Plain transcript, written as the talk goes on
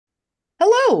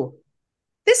Hello,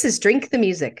 this is Drink the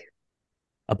Music.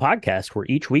 A podcast where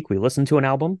each week we listen to an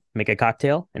album, make a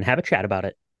cocktail, and have a chat about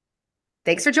it.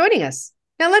 Thanks for joining us.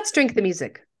 Now let's drink the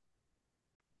music.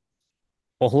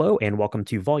 Well, hello, and welcome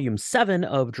to Volume 7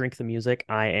 of Drink the Music.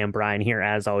 I am Brian here,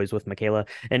 as always, with Michaela.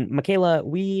 And Michaela,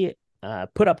 we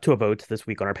put up to a vote this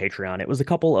week on our Patreon. It was a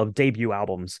couple of debut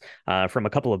albums from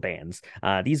a couple of bands.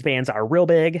 These bands are real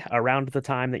big around the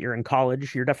time that you're in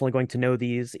college. You're definitely going to know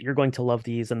these. You're going to love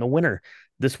these. And the winner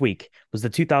this week was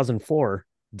the 2004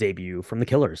 debut from The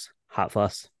Killers, Hot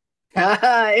Fuss.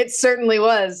 It certainly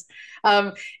was.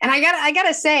 And I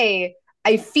gotta say,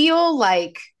 I feel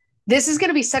like this is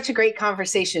going to be such a great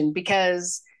conversation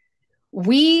because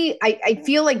I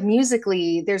feel like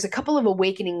musically there's a couple of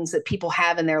awakenings that people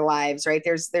have in their lives, right?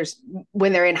 There's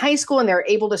when they're in high school and they're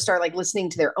able to start like listening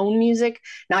to their own music,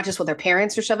 not just what their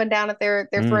parents are shoving down at their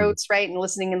Mm, throats, right? And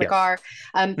listening in the yes. car.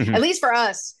 At Mhm. least for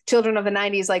us children of the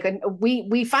 90s, like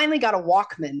we finally got a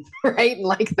Walkman, right? In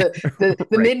like the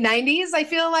Right. mid 90s, I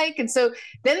feel like. And so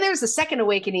then there's the second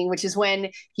awakening, which is when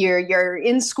you're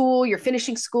in school, you're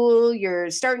finishing school, you're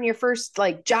starting your first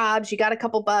like jobs, you got a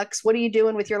couple bucks, what are you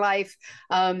doing with your life?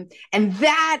 And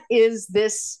that is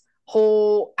this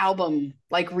whole album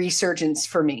like resurgence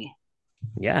for me.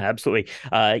 Yeah, absolutely.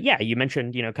 Yeah, you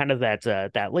mentioned, kind of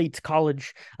that late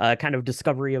college kind of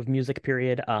discovery of music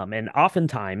period. And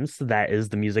oftentimes that is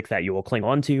the music that you will cling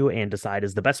on to and decide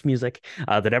is the best music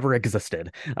that ever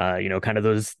existed. Kind of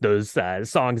those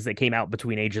songs that came out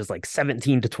between ages like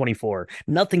 17 to 24.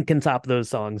 Nothing can top those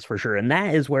songs for sure. And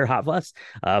that is where Hot Fuss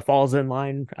falls in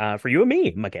line for you and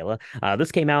me, Michaela.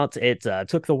 This came out, it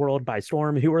took the world by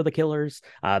storm. Who are the Killers?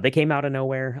 They came out of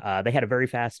nowhere. They had a very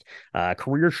fast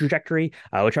career trajectory,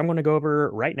 which I'm going to go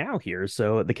over right now here.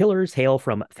 So the Killers hail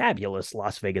from fabulous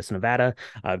Las Vegas, Nevada.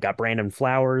 I've got Brandon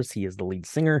Flowers. He is the lead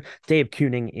singer. Dave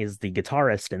Kooning is the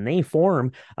guitarist, and they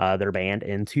form their band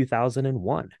in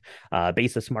 2001.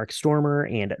 Bassist Mark Stormer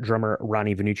and drummer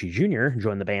Ronnie Vanucci Jr.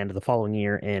 joined the band the following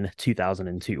year in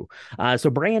 2002. So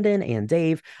Brandon and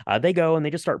Dave, they go and they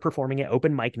just start performing at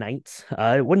open mic nights.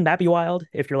 Wouldn't that be wild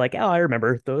if you're like, oh, I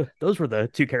remember those were the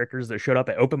two characters that showed up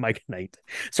at open mic night,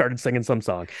 started singing some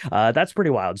song. That's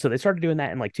pretty wild. So they started doing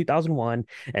that in like 2001,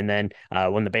 and then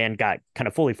when the band got kind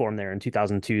of fully formed there in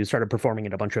 2002, started performing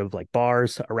at a bunch of like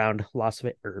bars around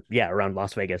around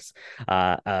Las Vegas.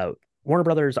 Warner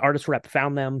Brothers artist rep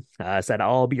found them, said,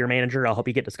 I'll be your manager. I'll help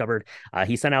you get discovered.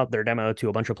 He sent out their demo to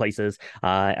a bunch of places.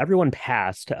 Everyone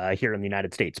passed here in the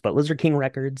United States, but Lizard King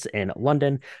Records in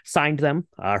London signed them,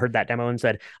 heard that demo and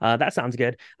said, that sounds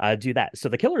good. Do that. So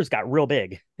the Killers got real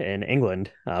big in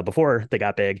England before they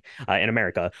got big in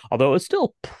America, although it was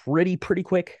still pretty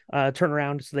quick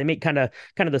turnaround. So they make kind of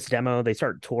this demo. They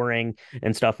start touring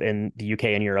and stuff in the UK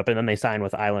and Europe, and then they sign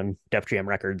with Island Def Jam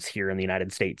Records here in the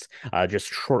United States just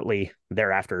shortly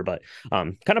thereafter. But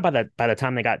kind of by the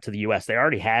time they got to the US, they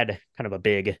already had kind of a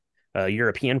big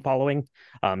European following.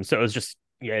 So it was just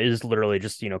yeah, it is literally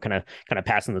just kind of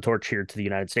passing the torch here to the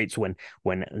United States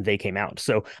when they came out.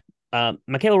 So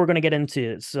Michaela, we're going to get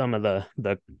into some of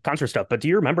the concert stuff, but do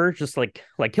you remember just like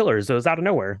Killers? It was out of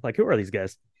nowhere. Like, who are these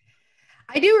guys?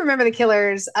 I do remember the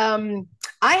Killers. I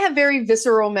have very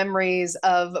visceral memories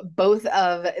of both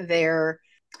of their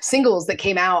singles that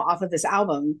came out off of this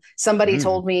album. Somebody Mm,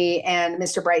 told me, and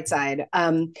Mr. Brightside.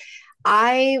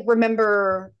 I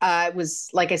remember was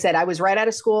like I said, I was right out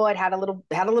of school. I'd had a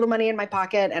little money in my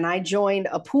pocket, and I joined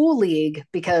a pool league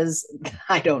because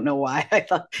I don't know why. I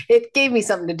thought it gave me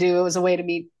something to do. It was a way to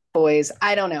meet boys.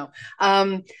 I don't know.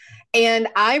 And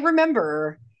I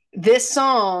remember this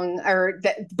song or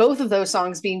both of those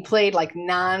songs being played like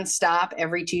nonstop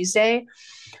every Tuesday.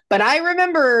 But I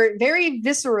remember very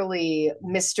viscerally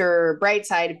Mr.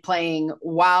 Brightside playing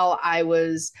while I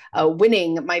was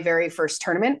winning my very first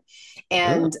tournament. oh,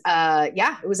 And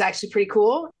yeah, it was actually pretty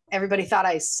cool. Everybody thought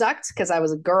I sucked because I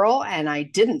was a girl, and I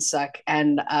didn't suck.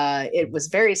 And it was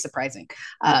very surprising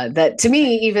that to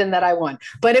me, even that I won.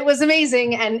 But it was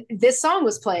amazing. And this song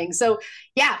was playing. So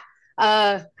yeah,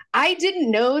 uh, I didn't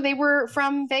know they were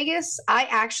from Vegas. I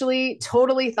actually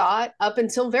totally thought up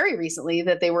until very recently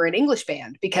that they were an English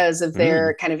band because of mm,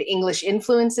 their kind of English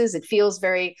influences. It feels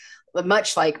very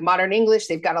much like modern English.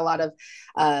 They've got a lot of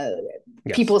uh,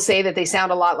 yes. people say that they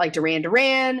sound a lot like Duran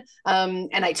Duran, and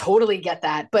I totally get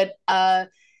that. But I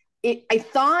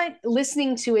thought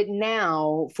listening to it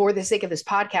now for the sake of this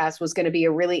podcast was going to be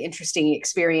a really interesting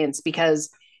experience because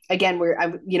again we're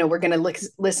going to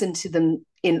listen to them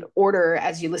in order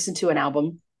as you listen to an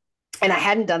album, and I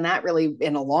hadn't done that really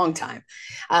in a long time.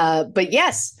 But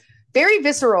yes, very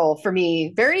visceral for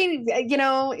me. Very,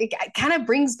 it kind of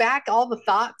brings back all the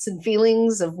thoughts and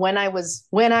feelings of when I was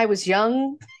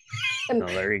young. And No,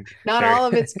 very, not very, all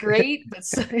of it's great, but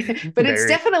but it's very.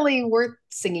 definitely worth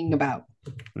singing about.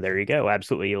 There you go.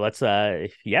 Absolutely. Let's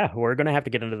yeah, we're gonna have to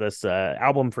get into this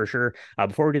album for sure.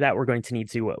 Before we do that, we're going to need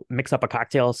to mix up a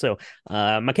cocktail. So,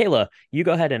 Michaela, you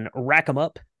go ahead and rack them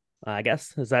up. I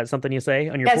guess is that something you say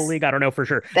on your pool Yes, league? I don't know for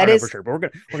sure. I that don't know for is. sure. But we're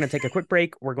gonna take a quick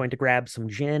break. We're going to grab some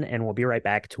gin, and we'll be right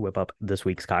back to whip up this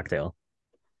week's cocktail.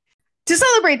 To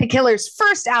celebrate the Killer's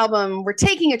first album, we're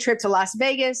taking a trip to Las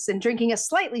Vegas and drinking a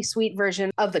slightly sweet version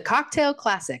of the cocktail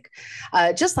classic.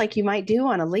 Just like you might do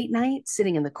on a late night,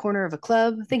 sitting in the corner of a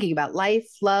club, thinking about life,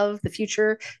 love, the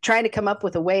future, trying to come up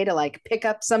with a way to like pick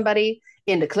up somebody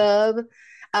in the club.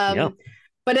 Yeah. Um,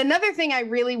 but another thing I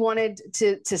really wanted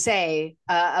to say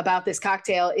about this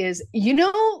cocktail is, you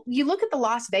look at the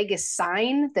Las Vegas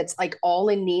sign that's like all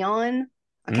in neon.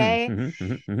 Okay.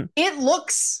 Mm. It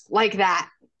looks like that.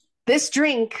 This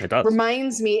drink It does.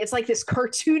 reminds me, it's like this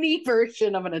cartoony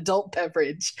version of an adult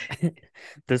beverage.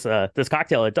 This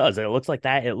cocktail, it does. It looks like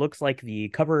that. It looks like the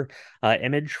cover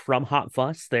image from Hot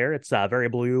Fuss there. It's very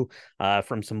blue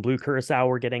from some blue curacao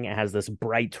we're getting. It has this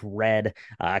bright red,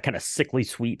 kind of sickly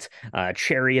sweet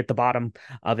cherry at the bottom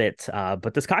of it.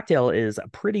 But this cocktail is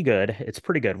pretty good. It's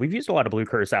pretty good. We've used a lot of blue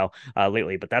curacao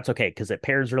lately, but that's okay because it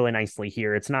pairs really nicely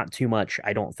here. It's not too much,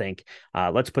 I don't think.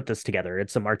 Let's put this together.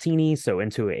 It's a martini, so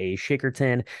into a shaker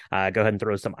tin, go ahead and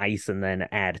throw some ice and then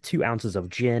add 2 ounces of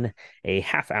gin, a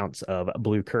half ounce of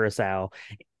blue curacao.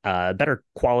 Better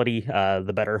quality,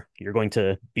 the better you're going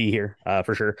to be here,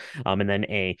 for sure. And then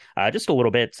just a little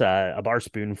bit, a bar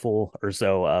spoonful or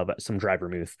so of some dry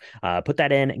vermouth. Put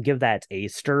that in, give that a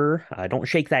stir. Don't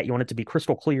shake that. You want it to be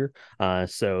crystal clear.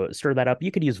 So stir that up.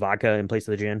 You could use vodka in place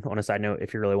of the gin on a side note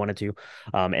if you really wanted to.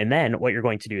 And then what you're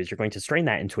going to do is you're going to strain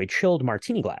that into a chilled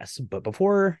martini glass. But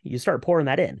before you start pouring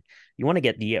that in, you want to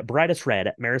get the brightest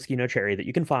red maraschino cherry that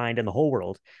you can find in the whole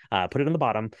world. Put it in the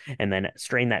bottom and then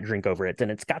strain that drink over it.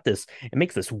 And it's got this, it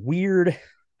makes this weird,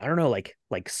 I don't know, like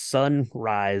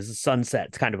sunrise,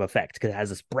 sunset kind of effect because it has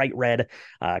this bright red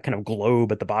kind of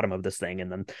globe at the bottom of this thing,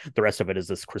 and then the rest of it is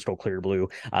this crystal clear blue.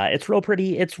 It's real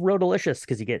pretty. It's real delicious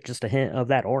because you get just a hint of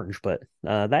that orange. But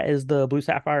that is the Blue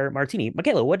Sapphire Martini.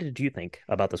 Michaela, what did you think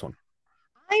about this one?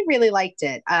 I really liked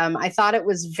it. I thought it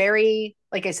was very,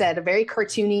 like I said, a very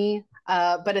cartoony,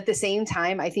 but at the same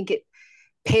time, I think it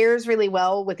pairs really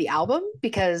well with the album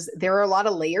because there are a lot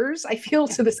of layers I feel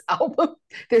to this album.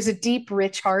 There's a deep,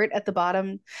 rich heart at the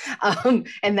bottom,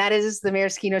 and that is the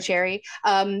maraschino cherry.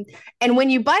 And when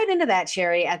you bite into that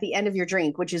cherry at the end of your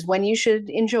drink, which is when you should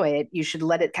enjoy it, you should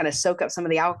let it kind of soak up some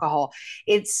of the alcohol.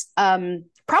 It's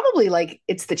probably like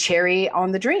it's the cherry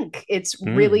on the drink. It's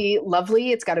Mm, really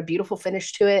lovely. It's got a beautiful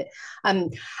finish to it. Um,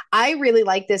 I really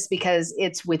like this because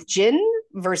it's with gin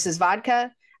versus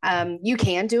vodka. You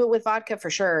can do it with vodka for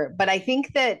sure, but I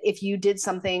think that if you did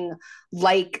something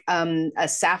like a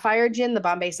sapphire gin, the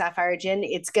Bombay Sapphire gin,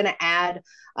 it's going to add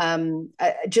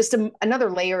just another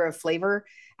layer of flavor.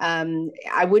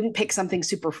 I wouldn't pick something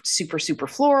super, super, super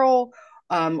floral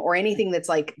or anything that's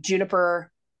like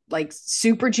juniper, like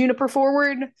super juniper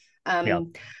forward. yeah.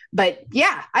 Um, but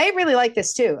yeah, I really like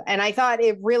this too. And I thought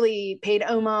it really paid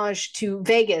homage to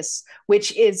Vegas,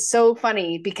 which is so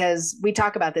funny because we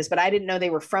talk about this, but I didn't know they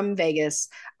were from Vegas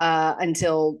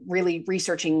until really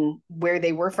researching where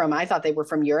they were from. I thought they were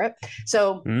from Europe.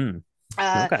 So, Mm,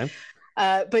 uh, okay.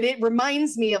 but it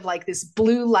reminds me of like this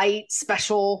blue light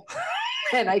special.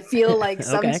 And I feel like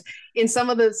Okay. in some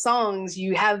of the songs,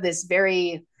 you have this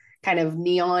very kind of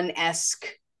neon esque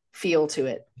feel to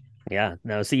it. Yeah,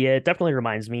 no, see, it definitely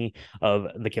reminds me of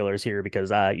the Killers here because,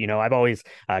 I've always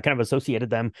kind of associated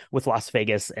them with Las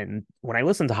Vegas. And when I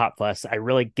listen to Hot Fuss, I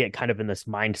really get kind of in this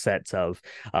mindset of,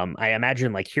 I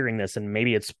imagine like hearing this, and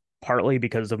maybe it's partly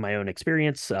because of my own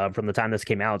experience from the time this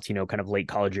came out, kind of late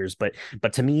college years. But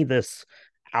to me, this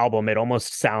album, it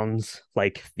almost sounds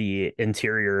like the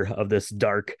interior of this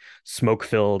dark,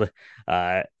 smoke-filled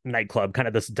nightclub, kind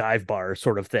of this dive bar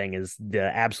sort of thing is the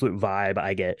absolute vibe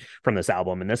I get from this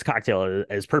album. And this cocktail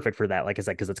is perfect for that, like I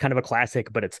said, because it's kind of a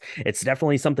classic, but it's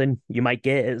definitely something you might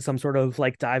get at some sort of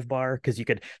like dive bar because you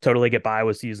could totally get by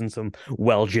with using some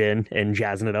well gin and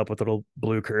jazzing it up with a little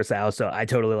blue curacao. So I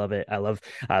totally love it. I love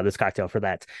this cocktail for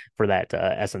that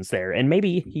essence there. And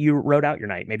maybe you wrote out your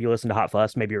night. Maybe you listened to Hot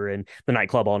Fuss. Maybe you're in the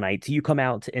nightclub club all night. You come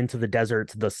out into the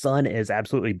desert. The sun is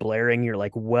absolutely blaring. You're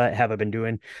like, what have I been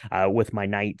doing with my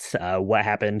nights? What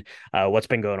happened? What's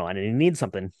been going on? And you need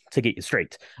something to get you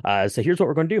straight. So here's what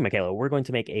we're going to do, Michaela. We're going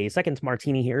to make a second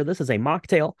martini here. This is a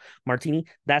mocktail martini.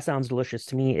 That sounds delicious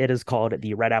to me. It is called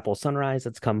the Red Apple Sunrise.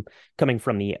 It's coming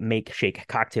from the Make Shake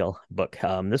cocktail book.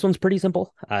 This one's pretty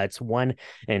simple. It's 1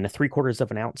 3/4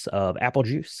 of an ounce of apple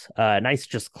juice. Nice,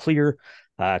 just clear,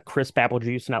 crisp apple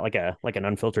juice, not like an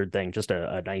unfiltered thing, just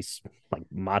a nice like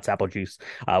Mott's apple juice.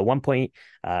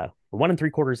 1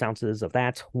 3/4 ounces of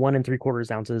that, 1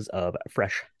 3/4 ounces of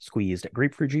fresh squeezed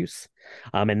grapefruit juice,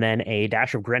 and then a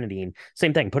dash of grenadine.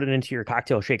 Same thing, put it into your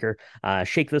cocktail shaker,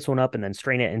 shake this one up, and then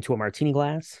strain it into a martini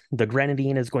glass. The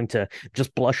grenadine is going to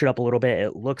just blush it up a little bit.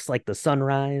 It looks like the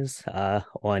sunrise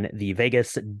on the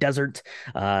Vegas desert.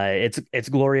 It's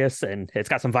glorious, and it's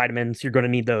got some vitamins. You're going to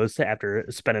need those after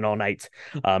spending all night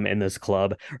in this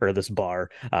club or this bar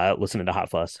listening to Hot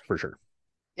Fuss for sure.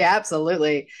 Yeah,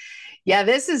 absolutely. Yeah,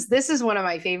 this is one of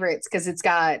my favorites because it's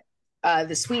got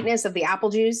the sweetness of the apple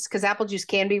juice, because apple juice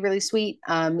can be really sweet,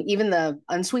 even the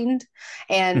unsweetened,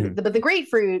 Mhm. and but the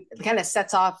grapefruit kind of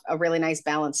sets off a really nice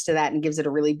balance to that and gives it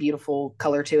a really beautiful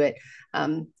color to it.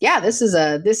 Yeah, this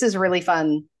is really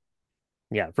fun.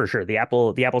 Yeah, for sure. The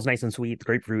apple's nice and sweet. The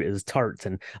grapefruit is tart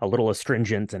and a little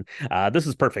astringent, and this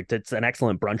is perfect. It's an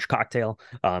excellent brunch cocktail,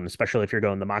 especially if you're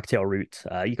going the mocktail route.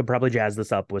 You could probably jazz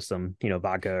this up with some,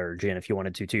 vodka or gin if you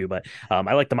wanted to too. But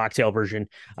I like the mocktail version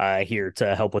here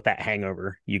to help with that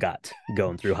hangover you got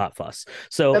going through Hot Fuss.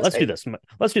 So That's let's do great. this.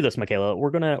 Let's do this, Michaela.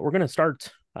 We're gonna start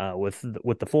with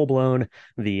the full blown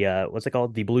what's it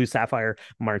called, the Blue Sapphire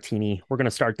Martini. We're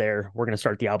gonna start there. We're gonna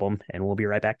start the album, and we'll be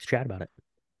right back to chat about it.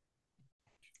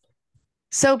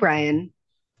 So, Brian,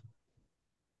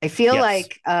 I feel Yes.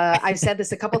 like I've said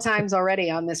this a couple times already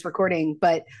on this recording,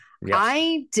 but Yes.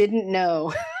 I didn't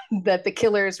know that the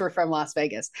Killers were from Las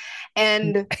Vegas.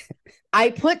 And I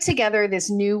put together this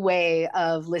new way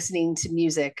of listening to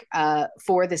music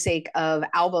for the sake of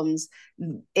albums,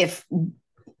 if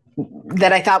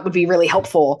that I thought would be really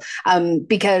helpful,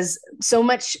 because so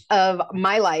much of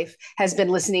my life has been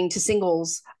listening to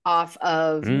singles off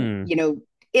of, Mm,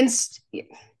 inst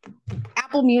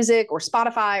Apple Music or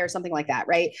Spotify or something like that,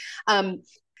 right?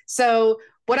 So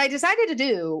what I decided to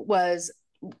do was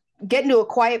get into a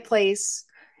quiet place,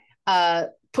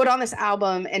 put on this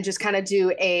album, and just kind of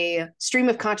do a stream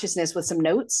of consciousness with some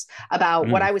notes about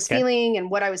what I was okay. feeling and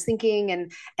what I was thinking,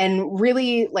 and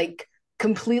really like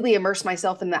completely immerse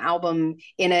myself in the album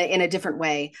in a different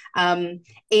way.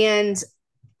 And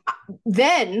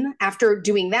then after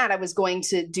doing that, I was going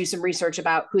to do some research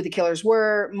about who the Killers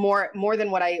were, more than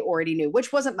what I already knew,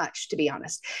 which wasn't much, to be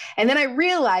honest. And then I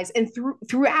realized, and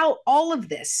throughout all of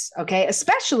this, okay,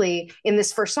 especially in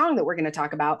this first song that we're going to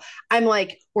talk about, I'm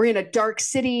like, we're in a dark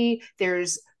city.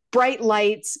 There's bright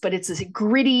lights, but it's a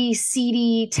gritty,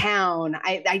 seedy town.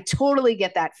 I totally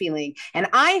get that feeling, and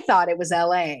I thought it was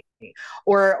LA,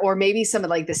 or maybe some of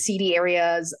like the seedy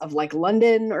areas of like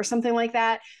London or something like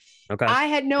that. Okay. I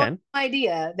had no Okay.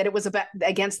 idea that it was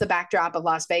against the backdrop of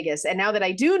Las Vegas. And now that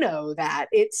I do know that,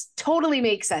 it's totally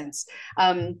makes sense.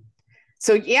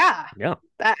 So yeah, Yeah.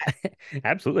 that,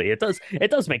 Absolutely. It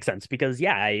does make sense because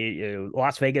yeah,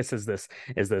 Las Vegas is this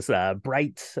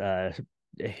bright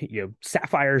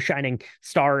sapphire shining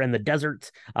star in the desert.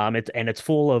 It's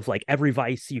full of like every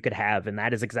vice you could have, and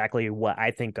that is exactly what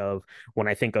I think of when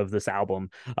I think of this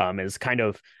album. Is kind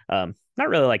of not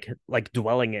really like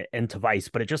dwelling it into vice,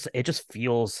 but it just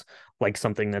feels like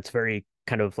something that's very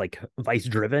kind of like vice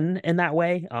driven in that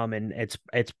way. And it's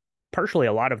partially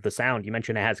a lot of the sound you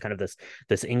mentioned. It has kind of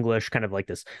this English kind of like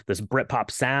this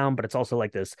Britpop sound, but it's also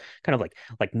like this kind of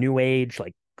like new age,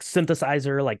 like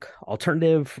synthesizer, like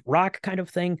alternative rock kind of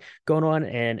thing going on,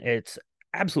 and it's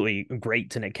absolutely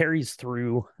great, and it carries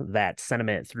through that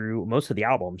sentiment through most of the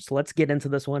album. So let's get into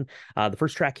this one. The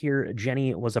first track here,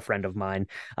 Jenny Was a Friend of Mine.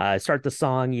 Start the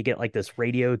song, you get like this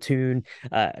radio tuning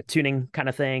kind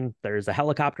of thing. There's a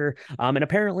helicopter, and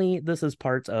apparently this is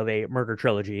part of a murder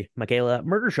trilogy. Michaela,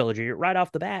 murder trilogy right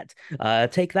off the bat.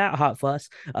 Take that, Hot Fuss.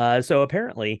 So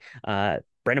apparently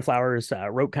Brandon Flowers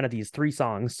wrote kind of these three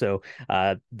songs. So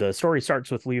the story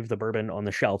starts with Leave the Bourbon on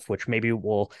the Shelf, which maybe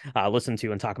we'll listen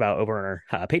to and talk about over on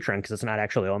our Patreon, because it's not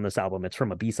actually on this album. It's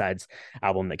from a B-sides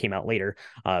album that came out later.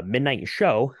 Midnight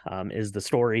Show is the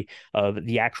story of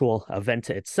the actual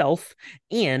event itself.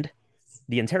 And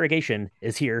the interrogation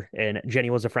is here, and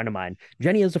Jenny was a friend of mine.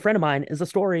 Jenny is a friend of mine is a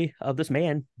story of this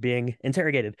man being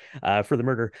interrogated for the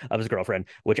murder of his girlfriend,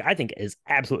 which I think is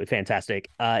absolutely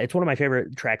fantastic. It's one of my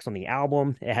favorite tracks on the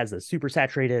album. It has this super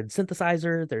saturated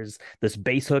synthesizer. There's this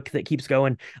bass hook that keeps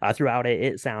going throughout it.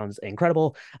 It sounds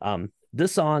incredible.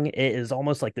 This song is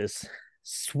almost like this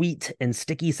sweet and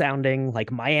sticky sounding,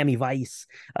 like Miami Vice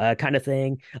kind of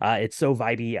thing. It's so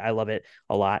vibey. I love it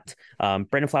a lot.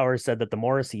 Brandon Flowers said that the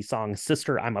Morrissey song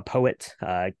Sister, I'm a Poet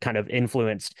kind of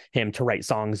influenced him to write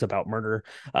songs about murder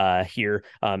here.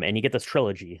 And you get this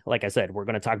trilogy. Like I said, we're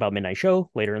going to talk about Midnight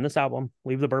Show later in this album.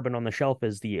 Leave the Bourbon on the Shelf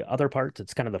is the other part.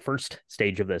 It's kind of the first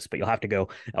stage of this, but you'll have to go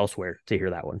elsewhere to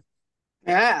hear that one.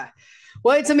 Yeah.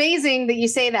 Well, it's amazing that you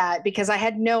say that because I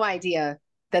had no idea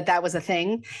that that was a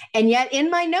thing. And yet in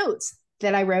my notes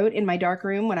that I wrote in my dark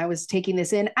room when I was taking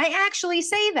this in, I actually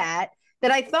say that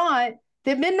I thought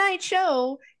that Midnight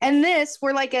Show and this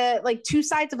were like two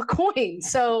sides of a coin.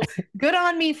 So good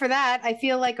on me for that. I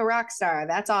feel like a rock star.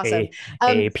 That's awesome.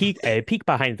 A peek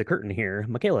behind the curtain here.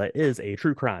 Michaela is a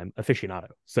true crime aficionado.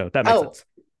 So that makes sense.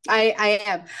 I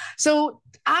am. So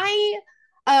I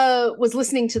was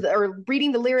listening to or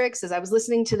reading the lyrics as I was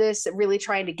listening to this, really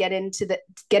trying to get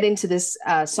into this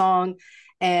song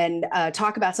and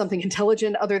talk about something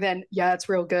intelligent other than, yeah, it's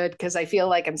real good. Cause I feel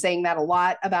like I'm saying that a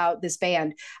lot about this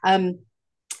band.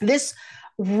 This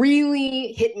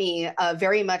really hit me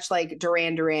very much like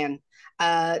Duran Duran.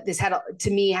 This had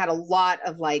a lot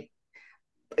of like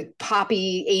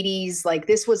poppy 80s, like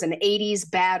this was an 80s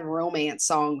bad romance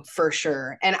song for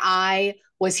sure, and I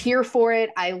was here for it.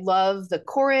 I love the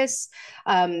chorus,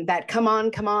 that come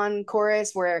on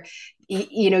chorus where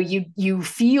you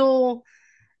feel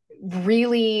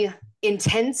really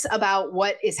intense about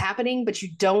what is happening, but you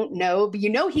don't know, but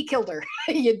he killed her.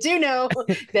 You do know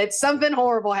that something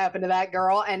horrible happened to that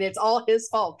girl and it's all his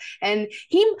fault. But at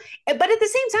the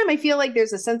same time, I feel like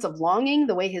there's a sense of longing,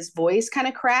 the way his voice kind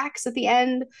of cracks at the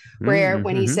end, where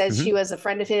when he says she was a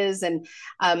friend of his. And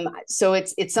so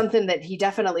it's something that he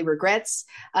definitely regrets.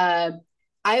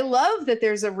 I love that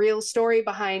there's a real story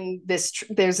behind this.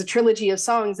 There's a trilogy of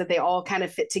songs that they all kind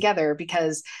of fit together,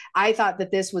 because I thought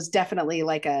that this was definitely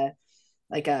like a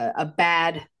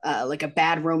bad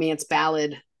romance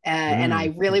ballad. And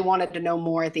I really wanted to know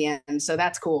more at the end. So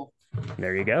that's cool.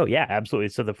 There you go. Yeah, absolutely.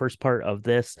 So the first part of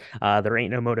this, there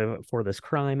ain't no motive for this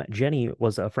crime. Jenny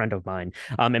was a friend of mine.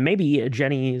 And maybe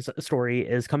Jenny's story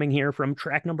is coming here from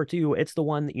track number 2. It's the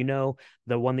one that you know,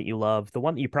 the one that you love, the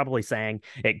one that you probably sang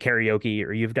at karaoke,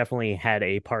 or you've definitely had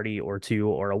a party or two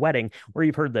or a wedding where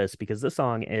you've heard this, because this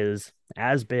song is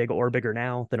as big or bigger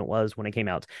now than it was when it came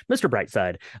out. Mr.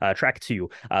 Brightside, track 2.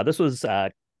 This was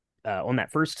on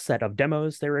that first set of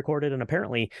demos they recorded, and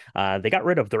apparently they got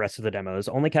rid of the rest of the demos,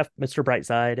 only kept Mr.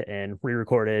 Brightside and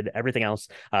re-recorded everything else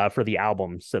for the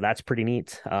album. So that's pretty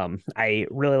neat. I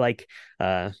really like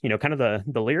kind of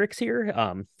the lyrics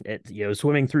here.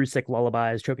 Swimming through sick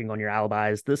lullabies, choking on your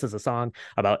alibis. This is a song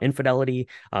about infidelity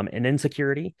and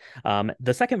insecurity.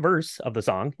 The second verse of the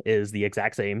song is the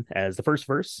exact same as the first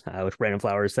verse, which Brandon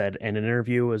Flowers said in an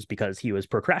interview was because he was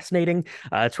procrastinating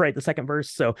to write the second verse.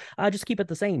 So just keep it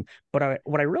the same. But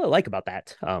what I really like about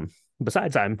that,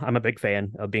 besides I'm a big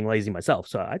fan of being lazy myself,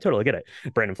 so I totally get it,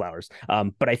 Brandon Flowers.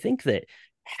 But I think that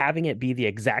having it be the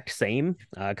exact same,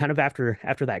 kind of after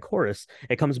that chorus,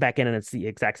 it comes back in and it's the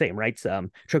exact same, right?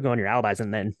 Choking on your alibis,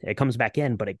 and then it comes back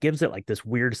in, but it gives it like this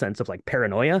weird sense of like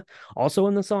paranoia also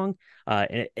in the song.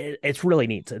 And it's really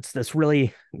neat. It's this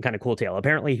really kind of cool tale.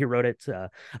 Apparently he wrote it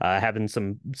having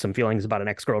some feelings about an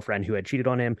ex-girlfriend who had cheated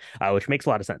on him, which makes a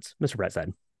lot of sense. Mr. Brett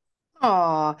said.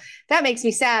 Oh, that makes me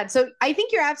sad. So I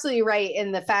think you're absolutely right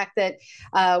in the fact that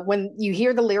when you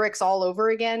hear the lyrics all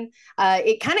over again,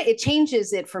 it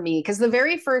changes it for me, because the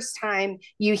very first time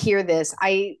you hear this,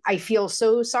 I feel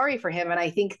so sorry for him, and I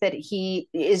think that he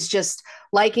is just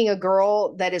liking a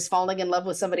girl that is falling in love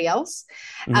with somebody else.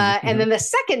 And then the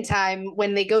second time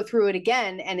when they go through it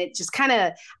again, and it just kind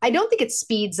of, I don't think it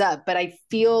speeds up, but I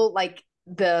feel like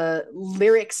the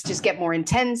lyrics just get more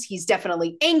intense. He's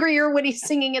definitely angrier when he's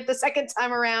singing it the second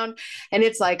time around, and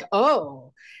it's like,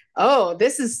 oh,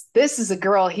 this is a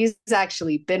girl he's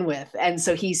actually been with, and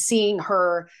so he's seeing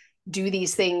her do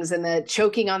these things, and the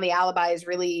choking on the alibis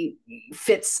really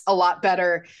fits a lot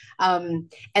better. And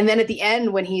then at the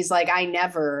end when he's like, I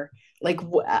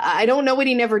don't know what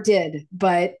he never did,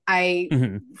 but I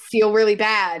feel really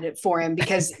bad for him,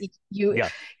 because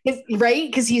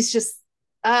right, because he's just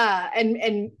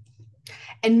and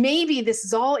maybe this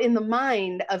is all in the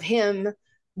mind of him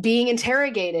being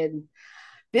interrogated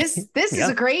This is Yeah.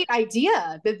 a great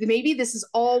idea. That maybe this is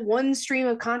all one stream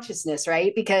of consciousness,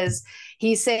 right? Because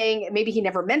he's saying maybe he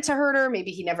never meant to hurt her,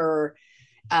 maybe he never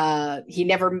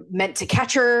meant to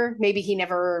catch her, maybe he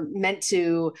never meant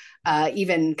to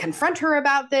even confront her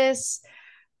about this.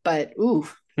 But ooh,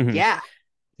 Mhm. yeah,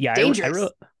 Yeah,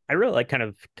 dangerous. I really like kind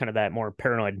of that more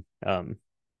paranoid kind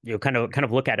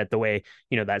of look at it the way,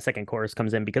 that second chorus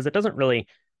comes in because it doesn't really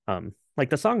like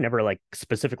the song never like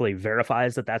specifically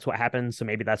verifies that that's what happens. So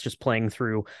maybe that's just playing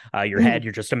through your head. Mm.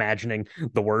 You're just imagining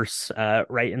the worst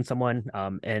right in someone.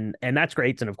 And that's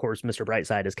great. And of course, Mr.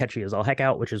 Brightside is catchy as all heck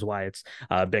out, which is why it's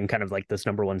been kind of like this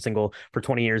number one single for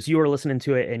 20 years. You were listening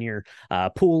to it in your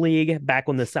pool league back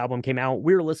when this album came out.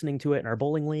 We were listening to it in our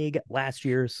bowling league last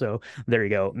year. So there you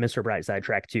go, Mr. Brightside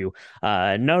track two.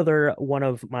 Another one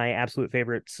of my absolute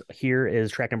favorites here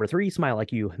is track number three, Smile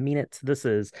Like You Mean It. This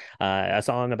is a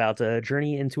song about a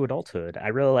journey into adulthood. I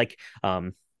really like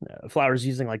Flowers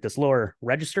using like this lower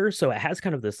register, so it has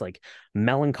kind of this like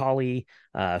melancholy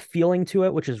feeling to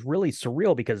it, which is really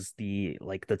surreal because the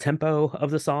tempo of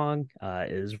the song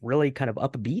is really kind of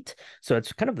upbeat. So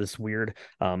it's kind of this weird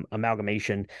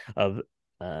amalgamation of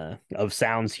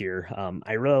sounds here.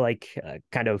 I really like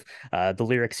kind of the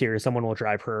lyrics here. Someone will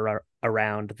drive her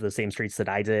around the same streets that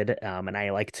I did, and I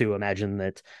like to imagine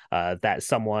that that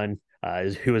someone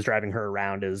who is driving her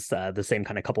around is the same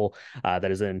kind of couple that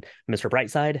is in Mr.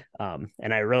 Brightside.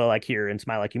 And I really like here in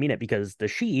Smile Like You Mean It because the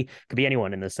she could be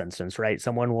anyone in this instance, right?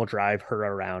 Someone will drive her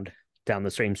around down the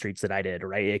same streets that I did,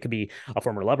 right? It could be a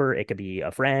former lover, it could be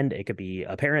a friend, it could be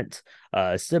a parent,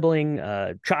 a sibling,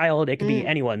 a child, it could be Mm.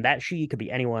 anyone. That she could be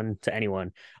anyone to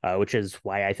anyone, which is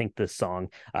why I think this song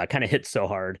kind of hits so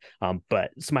hard.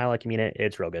 But Smile Like You Mean It,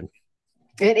 it's real good.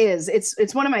 It is.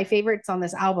 It's one of my favorites on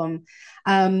this album.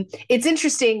 It's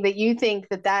interesting that you think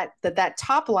that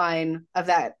top line of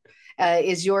that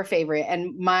is your favorite,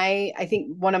 and my I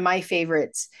think one of my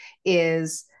favorites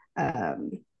is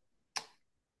um,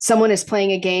 someone is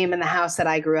playing a game in the house that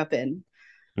I grew up in,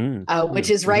 Mm, which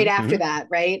mm, is right mhm, after mhm. that,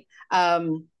 right?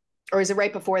 Or is it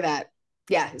right before that?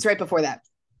 Yeah, it's right before that.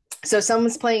 So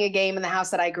someone's playing a game in the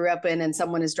house that I grew up in, and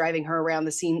someone is driving her around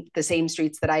the same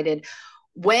streets that I did.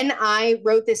 When I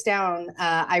wrote this down,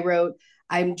 I wrote,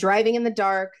 "I'm driving in the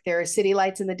dark. There are city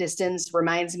lights in the distance.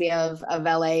 Reminds me of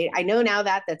LA." I know now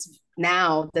that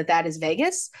that is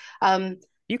Vegas.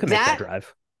 You can make that That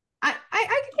drive. I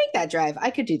could make that drive.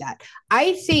 I could do that.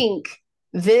 I think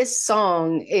this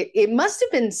song, it must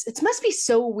have been, it must be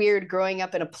so weird growing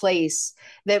up in a place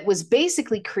that was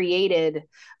basically created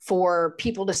for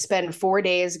people to spend 4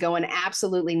 days going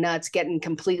absolutely nuts, getting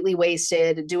completely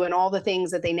wasted, doing all the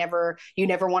things that you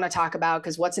never want to talk about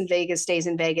because what's in Vegas stays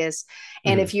in Vegas.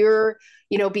 And Mhm. if you're,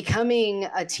 becoming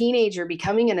a teenager,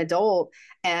 becoming an adult,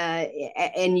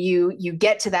 and you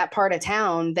get to that part of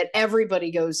town that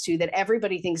everybody goes to, that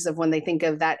everybody thinks of when they think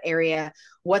of that area,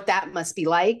 what that must be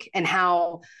like, and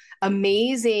how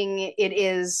amazing it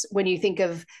is when you think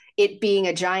of it being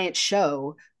a giant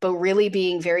show, but really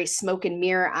being very smoke and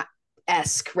mirror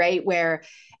esque, right? Where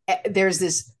there's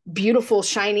this beautiful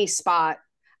shiny spot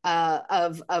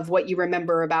of what you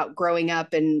remember about growing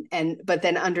up, and but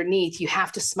then underneath you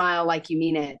have to smile like you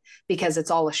mean it because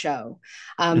it's all a show.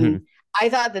 Mhm. I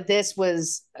thought that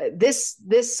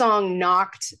this song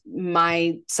knocked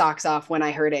my socks off when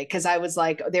I heard it because I was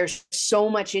like, there's so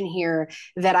much in here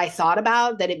that I thought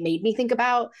about that it made me think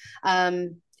about,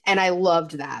 and I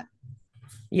loved that.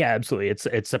 Yeah, absolutely.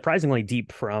 It's surprisingly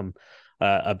deep from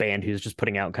a band who's just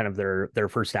putting out kind of their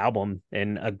first album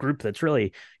in a group that's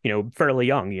really, fairly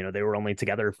young. They were only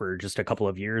together for just a couple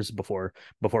of years before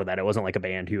that. It wasn't like a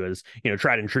band who was,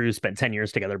 tried and true, spent 10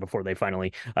 years together before they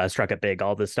finally struck it big.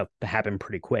 All this stuff happened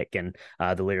pretty quick, and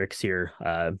the lyrics here,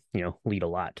 lead a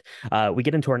lot. We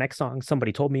get into our next song,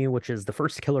 Somebody Told Me, which is the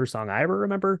first Killer song I ever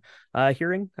remember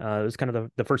hearing. It was kind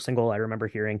of the first single I remember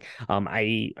hearing.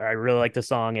 I really like the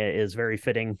song. It is very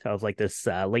fitting of like this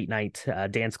late night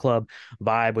dance club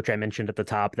vibe, which I mentioned at the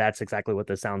top. That's exactly what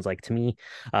this sounds like to me.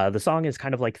 The song is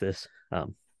kind of like this. I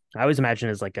always imagine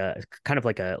as like a kind of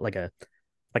like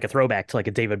a throwback to like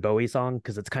a David Bowie song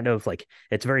because it's kind of like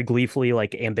it's very gleefully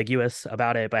like ambiguous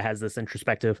about it, but has this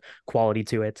introspective quality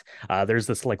to it. There's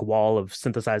this like wall of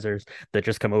synthesizers that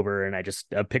just come over, and I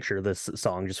just picture this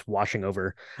song just washing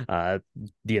over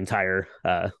the entire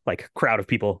like crowd of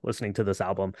people listening to this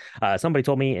album. Somebody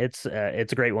told me it's a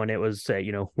great one. It was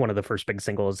one of the first big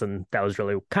singles, and that was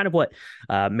really kind of what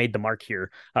made the mark here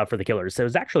for the Killers. So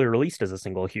it was actually released as a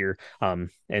single here in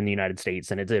the United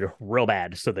States, and it did real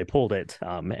bad, so they pulled it.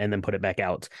 and then put it back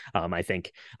out. I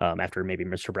think after maybe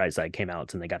Mr. Brightside came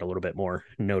out and they got a little bit more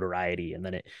notoriety, and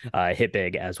then it hit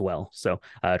big as well. So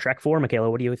track 4, Michaela,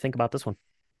 what do you think about this one?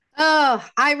 Oh,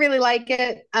 I really like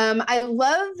it. I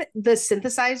love the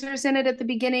synthesizers in it at the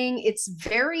beginning. It's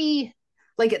very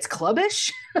like it's clubbish,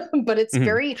 but it's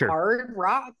very Sure. hard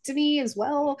rock to me as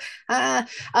well. Uh,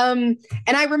 and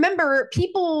I remember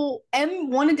people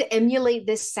wanted to emulate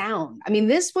this sound. I mean,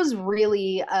 this was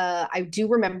really, I do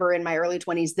remember in my early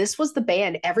 20s, this was the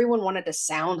band everyone wanted to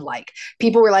sound like.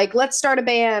 People were like, let's start a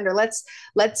band, or let's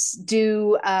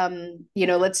do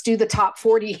let's do the top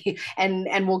 40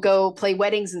 and we'll go play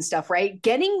weddings and stuff, right?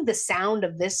 Getting the sound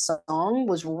of this song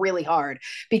was really hard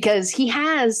because he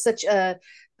has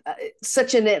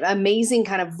such an amazing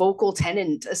kind of vocal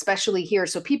tenant, especially here.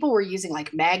 So people were using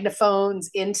like magnaphones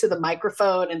into the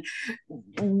microphone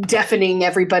and deafening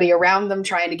everybody around them,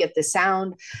 trying to get the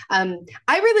sound. I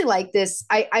really like this.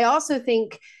 I also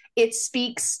think it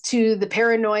speaks to the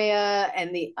paranoia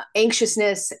and the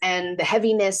anxiousness and the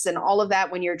heaviness and all of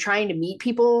that when you're trying to meet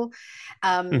people.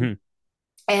 Um, hmm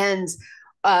and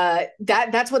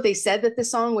that's what they said that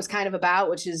this song was kind of about,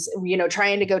 which is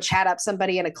trying to go chat up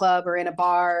somebody in a club or in a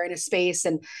bar or in a space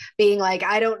and being like,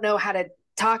 I don't know how to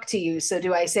talk to you, so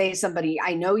do I say somebody,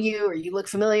 I know you, or you look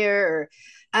familiar, or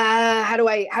how do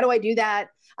I do that?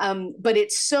 But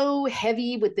it's so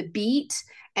heavy with the beat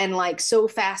and like so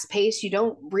fast paced, you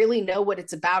don't really know what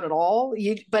it's about at all.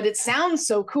 But it sounds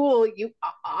so cool. You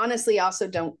honestly also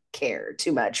don't care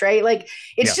too much, right? Like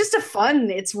Yeah.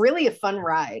 it's really a fun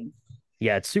ride.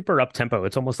 Yeah, it's super up tempo.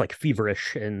 It's almost like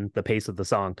feverish in the pace of the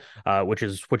song, which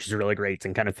is really great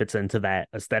and kind of fits into that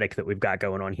aesthetic that we've got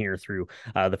going on here through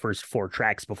the first 4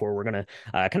 tracks before we're gonna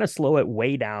kind of slow it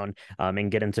way down and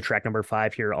get into track number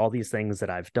 5 here. All these things that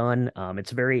I've done.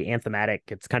 It's very anthematic.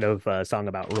 It's kind of a song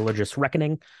about religious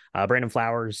reckoning. Brandon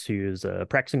Flowers, who's a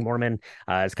practicing Mormon,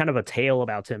 is kind of a tale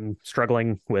about him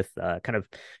struggling with kind of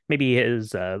maybe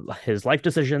his life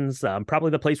decisions.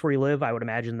 Probably the place where you live. I would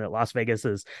imagine that Las Vegas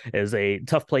is a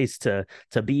tough place to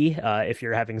be if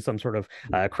you're having some sort of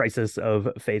crisis of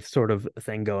faith sort of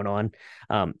thing going on.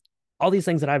 Um, all these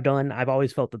things that I've done, I've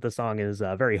always felt that the song is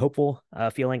very hopeful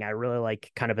feeling. I really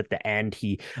like kind of at the end,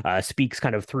 he speaks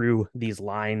kind of through these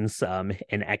lines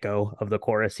in echo of the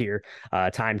chorus here.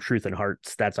 Time, truth, and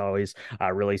hearts. That's always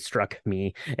really struck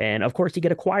me. And of course, you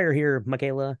get a choir here,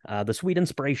 Michaela. The sweet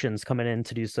inspirations coming in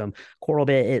to do some choral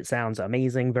bit. It sounds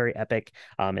amazing, very epic.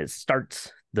 It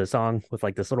starts the song with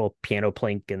like this little piano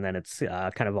plink, and then it's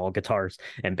kind of all guitars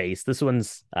and bass. This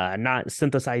one's not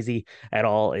synthesizy at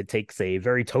all. It takes a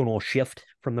very tonal shift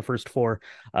from the first 4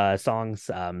 songs.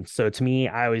 So to me,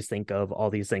 I always think of all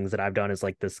these things that I've done as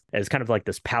like this, as kind of like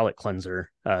this palate cleanser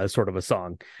sort of a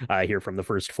song here from the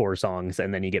first 4 songs,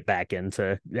 and then you get back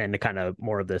into kind of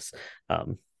more of this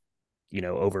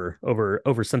over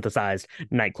synthesized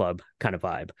nightclub kind of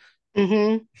vibe.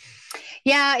 Mm-hmm.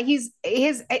 Yeah,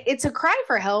 it's a cry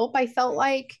for help, I felt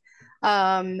like.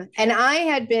 And I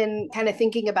had been kind of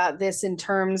thinking about this in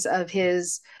terms of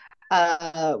his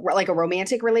like a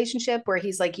romantic relationship where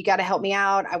he's like, you got to help me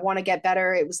out. I want to get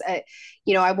better. It was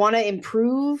I want to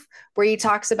improve, where he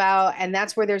talks about, and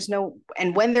that's where there's no,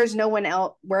 and when there's no one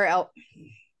else, where else,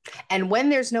 and when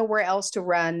there's nowhere else to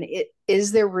run,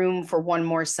 is there room for one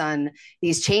more son?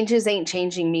 These changes ain't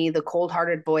changing me, the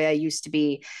cold-hearted boy I used to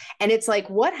be. And it's like,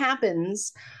 what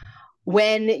happens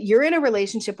when you're in a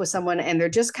relationship with someone and they're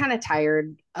just kind of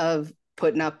tired of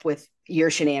putting up with your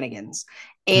shenanigans?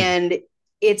 Hmm. And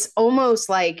it's almost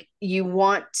like you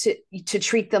want to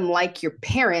treat them like your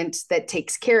parent that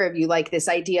takes care of you, like this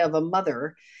idea of a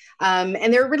mother.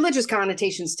 And there are religious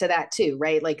connotations to that too,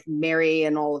 right? Like Mary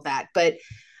and all of that. But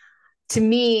to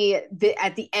me,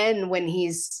 at the end, when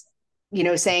he's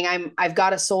saying, I've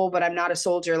got a soul but I'm not a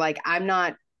soldier, like I'm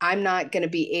not going to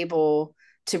be able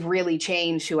to really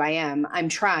change who I am. I'm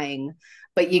trying,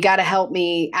 but you got to help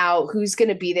me out. Who's going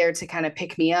to be there to kind of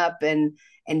pick me up and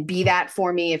be that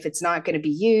for me if it's not going to be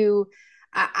you?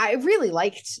 I really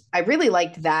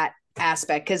liked that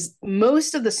aspect, because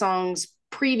most of the songs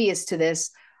previous to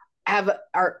this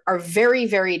are very,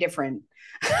 very different.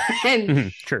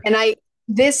 and Sure. and I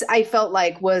felt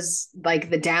like was like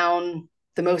the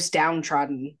most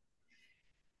downtrodden.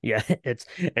 Yeah,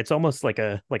 it's almost like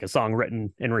a song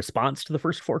written in response to the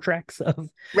first four tracks of the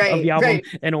Right, album right.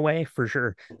 in a way, for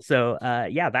sure. So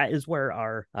yeah, that is where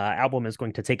our album is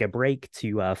going to take a break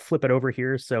to flip it over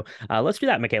here. So let's do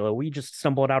that, Michaela. We just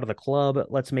stumbled out of the club.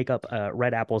 Let's make up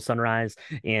Red Apple Sunrise,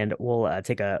 and we'll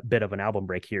take a bit of an album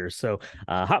break here. So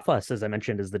Hot Fuss, as I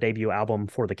mentioned, is the debut album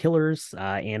for the Killers,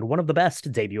 and one of the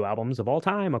best debut albums of all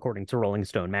time, according to Rolling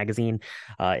Stone magazine.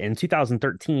 In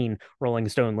 2013, Rolling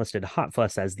Stone listed Hot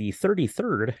Fuss as the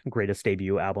 33rd greatest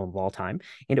debut album of all time,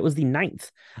 and it was the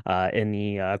ninth in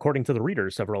the according to the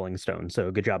readers of Rolling Stone.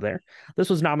 So good job there. This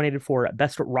was nominated for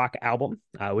Best Rock Album,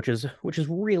 which is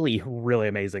really really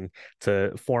amazing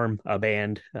to form a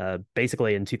band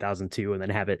basically in 2002 and then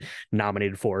have it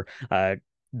nominated for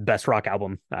Best Rock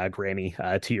Album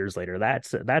Grammy 2 years later.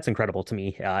 That's incredible to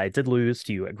me. It did lose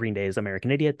to Green Day's American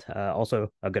Idiot,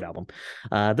 also a good album.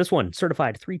 This one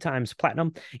certified 3 times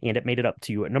platinum, and it made it up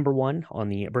to number one on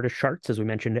the British charts, as we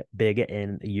mentioned, big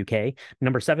in the UK,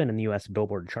 number seven in the US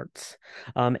Billboard charts.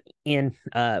 And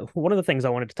one of the things I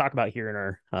wanted to talk about here in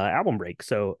our album break.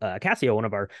 So Cassia, one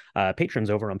of our patrons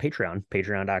over on Patreon,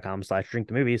 patreon.com/drink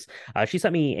the movies, she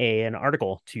sent me an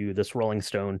article to this Rolling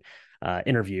Stone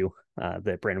interview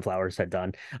that Brandon Flowers had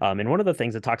done. And one of the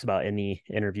things it talks about in the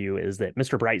interview is that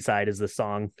Mr. Brightside is this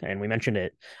song, and we mentioned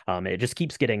it. It just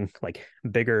keeps getting like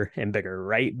bigger and bigger,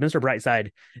 right? Mr.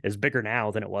 Brightside is bigger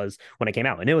now than it was when it came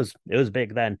out, and it was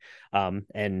big then.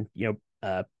 And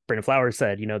Brandon Flowers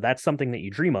said, that's something that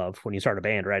you dream of when you start a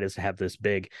band, right? Is to have this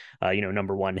big,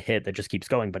 number one hit that just keeps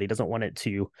going, but he doesn't want it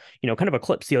to, kind of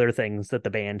eclipse the other things that the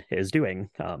band is doing.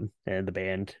 And the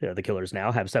band, the Killers,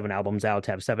 now have 7 albums out,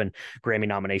 have 7 Grammy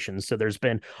nominations. So there's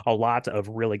been a lot of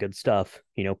really good stuff,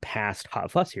 past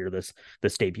Hot Fuss here, this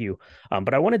debut.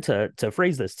 But I wanted to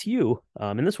phrase this to you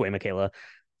in this way, Michaela.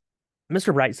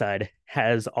 Mr. Brightside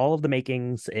has all of the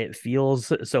makings. It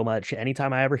feels so much.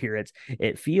 Anytime I ever hear it,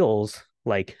 it feels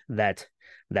like that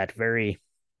very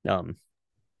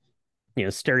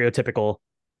stereotypical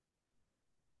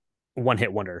one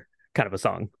hit wonder kind of a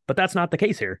song. But that's not the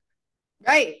case here.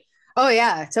 Right. Oh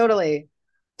yeah, totally.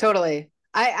 Totally.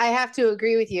 I have to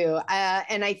agree with you.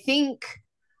 And I think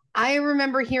I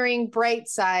remember hearing Bright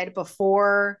Side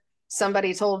before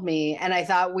somebody told me, and I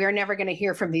thought, we're never going to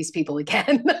hear from these people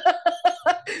again.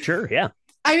 Sure, yeah.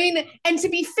 I mean, and to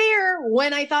be fair,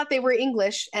 when I thought they were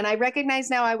English, and I recognize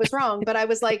now I was wrong, but I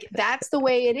was like, that's the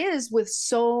way it is with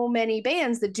so many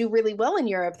bands that do really well in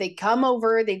Europe. They come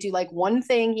over, they do like one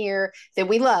thing here that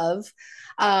we love,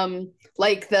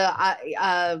 like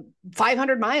the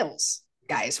 500 Miles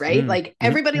guys, right? Like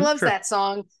everybody loves Sure. that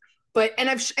song. But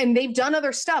and they've done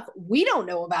other stuff. We don't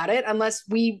know about it unless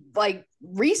we like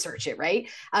research it, right?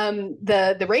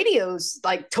 The radios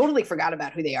like totally forgot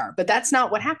about who they are, but that's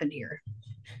not what happened here.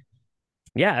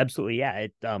 Yeah, absolutely. Yeah.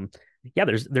 Yeah,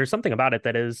 there's something about it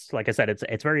that is, like I said,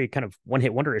 it's very kind of one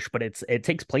hit wonderish, but it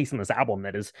takes place in this album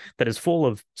that is full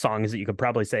of songs that you could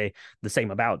probably say the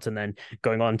same about. And then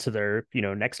going on to their,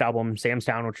 next album, Sam's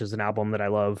Town, which is an album that I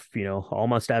love,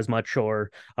 almost as much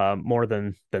or more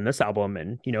than this album.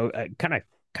 And,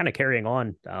 kind of carrying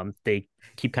on. They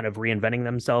keep kind of reinventing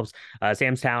themselves.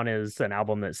 Sam's Town is an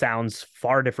album that sounds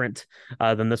far different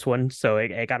than this one, so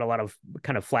it got a lot of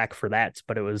kind of flack for that.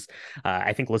 But it was,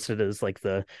 I think, listed as like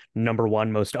the number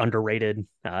one most underrated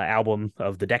album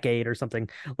of the decade or something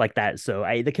like that. So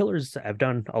the Killers have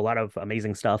done a lot of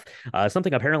amazing stuff.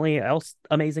 Something apparently else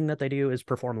amazing that they do is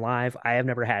perform live. I have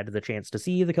never had the chance to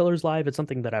see the Killers live. It's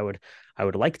something that I would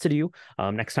like to do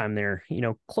next time they're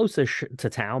close-ish to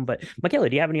town. But Michaela,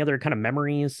 do you have any other kind of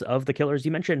memories of the Killers?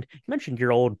 You mentioned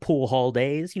your old pool hall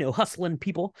days, hustling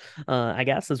people, I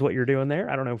guess is what you're doing there.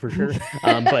 I don't know for sure.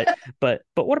 But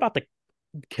what about the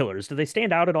Killers? Do they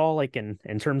stand out at all, like in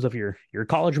terms of your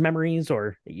college memories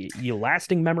or you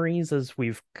lasting memories as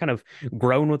we've kind of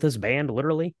grown with this band,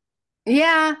 literally?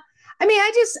 Yeah. I mean,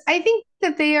 I think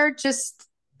that they are just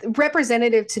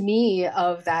representative to me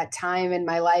of that time in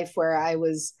my life where I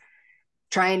was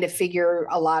trying to figure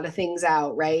a lot of things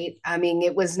out, right? I mean,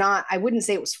 it was not, I wouldn't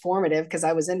say it was formative because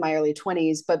I was in my early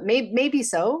 20s, but maybe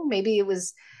so. Maybe it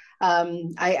was,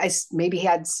 I maybe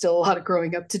had still a lot of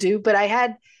growing up to do, but I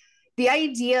had the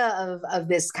idea of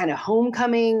this kind of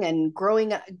homecoming and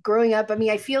growing up. I mean,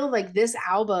 I feel like this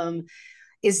album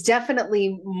is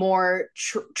definitely more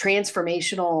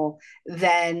transformational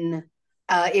than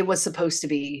it was supposed to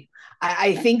be.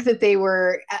 I think that they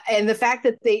were, and the fact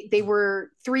that they were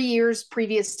 3 years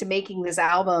previous to making this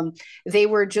album, they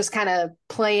were just kind of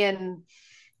playing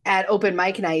at open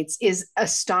mic nights is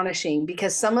astonishing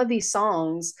because some of these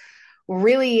songs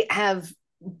really have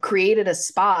created a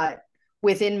spot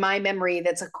within my memory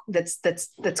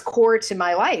that's core to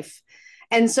my life.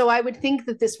 And so I would think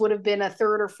that this would have been a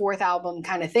third or fourth album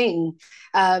kind of thing,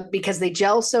 because they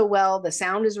gel so well. The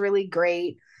sound is really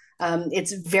great.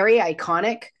 It's very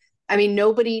iconic. I mean,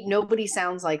 nobody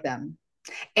sounds like them.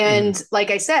 Hmm. And like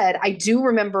I said, I do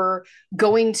remember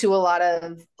going to a lot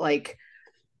of like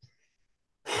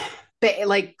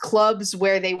clubs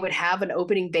where they would have an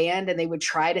opening band and they would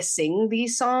try to sing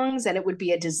these songs, and it would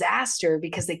be a disaster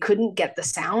because they couldn't get the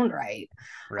sound right.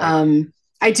 Right. um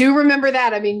I do remember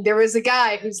that. I mean, there was a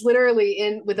guy who's literally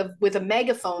in with a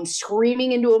megaphone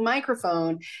screaming into a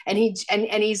microphone, and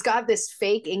he's got this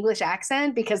fake English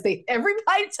accent because they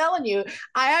everybody telling you,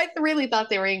 I really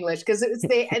thought they were English because it was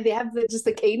they have just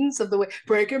the cadence of the way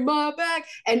breaking my back,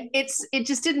 and it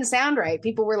just didn't sound right.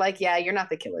 People were like, yeah, you're not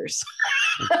the Killers.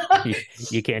 you,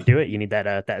 you can't do it. You need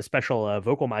that special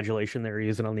vocal modulation they're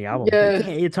using on the album. You Yeah.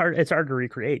 can't. It's hard to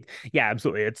recreate. Yeah,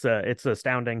 absolutely. It's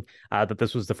astounding that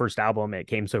this was the first album.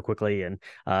 It came so quickly, and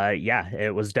yeah,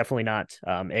 it was definitely not.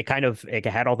 It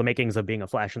had all the makings of being a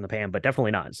flash in the pan, but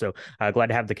definitely not. So glad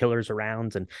to have the Killers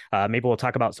around, and maybe we'll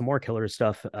talk about some more Killers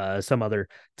stuff some other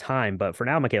time. But for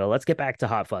now, Michaela, let's get back to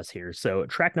Hot Fuss here. So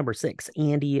track number 6,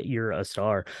 Andy, You're a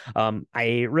Star.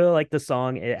 I really like this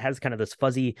song. It has kind of this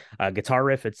fuzzy guitar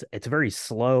riff. It's very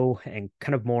slow and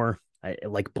kind of more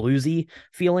like bluesy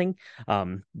feeling.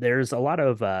 There's a lot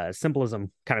of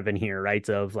symbolism kind of in here, right?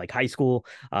 Of like high school,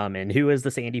 and who is the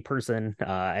Sandy person?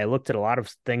 I looked at a lot of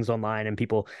things online, and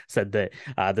people said that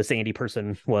the Sandy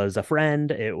person was a friend,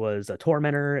 it was a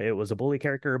tormentor, it was a bully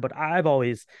character. But I've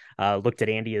always looked at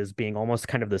Andy as being almost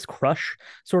kind of this crush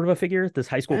sort of a figure, this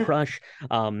high school crush.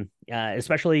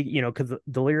 Especially because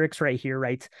the lyrics right here,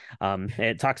 right?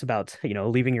 It talks about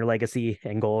leaving your legacy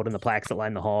in gold and the plaques that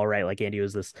line the hall, right? Like Andy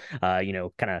was this kind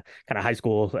of high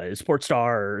school sports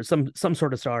star or some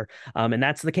sort of star. And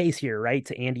that's the case here, right?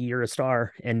 Andy, you're a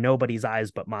star in nobody's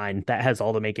eyes but mine. That has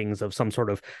all the makings of some sort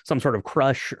of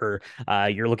crush, or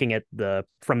you're looking at the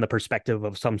from the perspective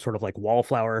of some sort of like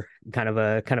wallflower kind of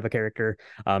a character.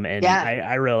 And Yeah.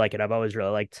 I really like it. I've always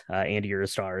really liked Andy, you're a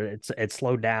star. It's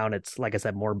slowed down. It's like I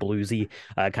said, more bluesy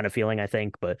kind of feeling, I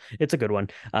think, but it's a good one.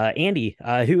 Andy,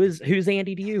 who's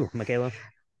Andy to you, Michaela?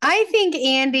 I think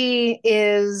Andy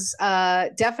is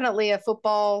definitely a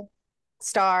football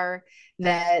star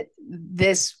that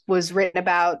this was written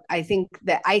about. I think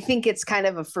it's kind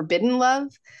of a forbidden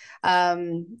love.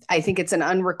 I think it's an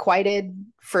unrequited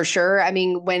for sure. I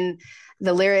mean, when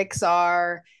the lyrics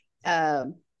are uh,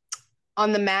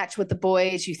 on the match with the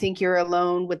boys, you think you're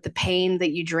alone with the pain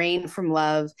that you drain from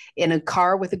love. In a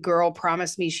car with a girl,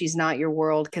 promise me she's not your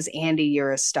world because Andy,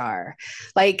 you're a star.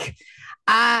 Like,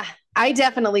 I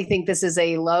definitely think this is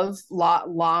a long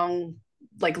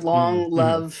Mm-hmm.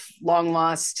 love, long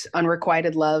lost,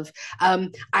 unrequited love.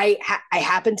 I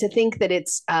happen to think that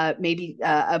it's maybe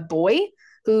a boy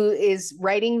who is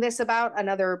writing this about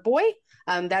another boy.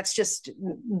 That's just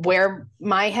where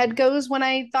my head goes when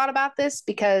I thought about this,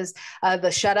 because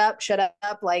the shut up,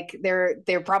 like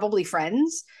they're probably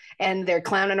friends and they're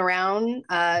clowning around.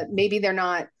 Maybe they're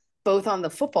not both on the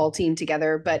football team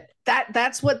together, but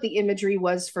that's what the imagery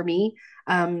was for me.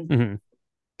 Um, Mm-hmm.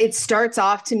 it starts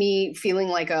off to me feeling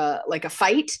like a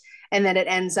fight, and then it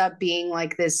ends up being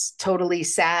like this totally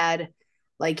sad,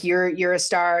 like you're a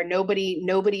star.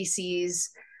 Nobody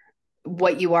sees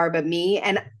what you are but me.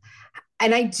 And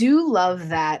I do love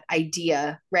that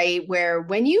idea, right? Where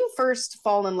when you first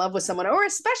fall in love with someone, or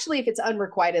especially if it's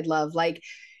unrequited love, like,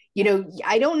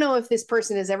 I don't know if this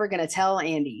person is ever going to tell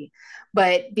Andy,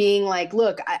 but being like,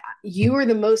 look, you are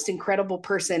the most incredible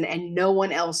person and no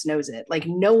one else knows it. Like,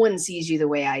 no one sees you the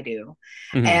way I do.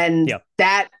 Mm-hmm. And Yeah.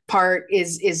 that part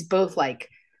is both like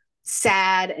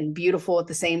sad and beautiful at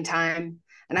the same time.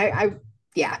 And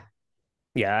yeah.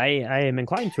 Yeah, I am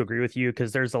inclined to agree with you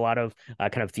because there's a lot of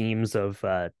kind of themes of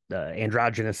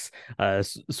androgynous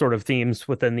sort of themes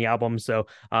within the album. So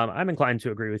I'm inclined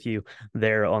to agree with you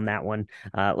there on that one.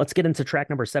 Let's get into track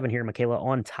number 7 here, Michaela,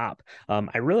 On Top.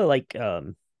 I really like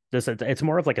this. It's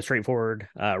more of like a straightforward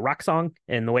rock song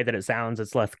in the way that it sounds.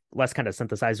 It's less kind of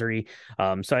synthesizery.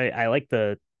 So I like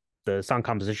the song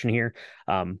composition here.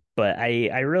 But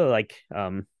I really like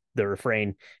the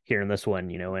refrain here in this one,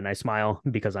 and I smile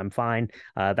because I'm fine.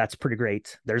 That's pretty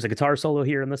great. There's a guitar solo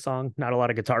here in the song. Not a lot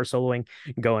of guitar soloing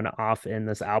going off in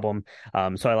this album.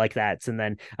 So I like that. And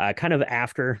then kind of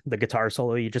after the guitar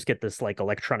solo, you just get this like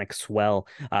electronic swell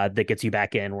that gets you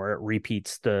back in where it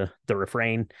repeats the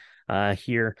refrain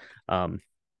here.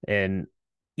 And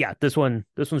yeah, this one's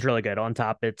really good. On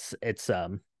Top, it's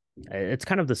It's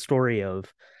kind of the story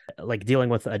of like dealing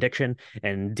with addiction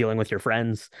and dealing with your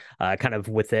friends, kind of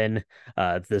within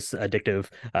this addictive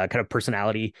kind of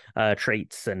personality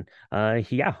traits. And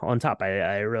yeah, on top,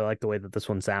 I really like the way that this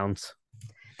one sounds.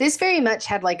 This very much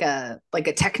had like a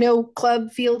techno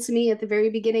club feel to me at the very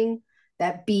beginning.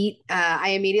 That beat, I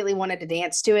immediately wanted to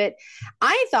dance to it.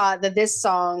 I thought that this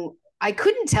song, I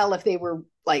couldn't tell if they were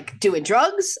like doing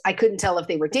drugs. I couldn't tell if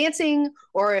they were dancing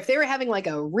or if they were having like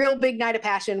a real big night of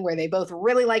passion where they both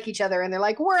really like each other and they're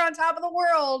like, we're on top of the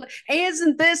world.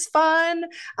 Isn't this fun?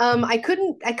 I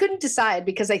couldn't decide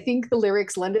because I think the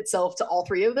lyrics lend itself to all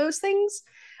three of those things.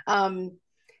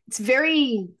 It's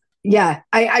very, yeah.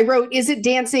 I wrote, is it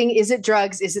dancing? Is it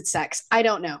drugs? Is it sex? I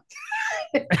don't know.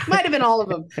 Might have been all of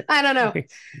them. I don't know.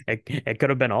 It could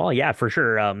have been all, yeah, for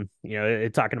sure.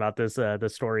 Talking about this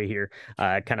story here,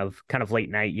 kind of late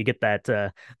night. You get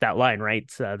that line, right?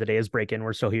 The day is breaking,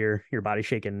 we're still here. Your body's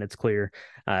shaking, it's clear.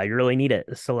 You really need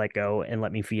it, so let go and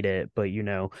let me feed it. But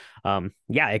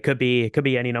yeah, it could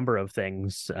be any number of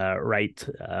things, right?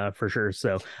 For sure.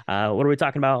 So, what are we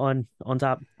talking about on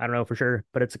top? I don't know for sure,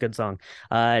 but it's a good song.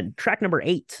 Track number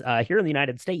 8. Here in the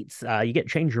United States, you get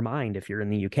Change Your Mind. If you're in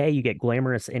the UK, you get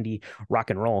Glamorous Indie Rock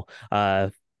and Roll.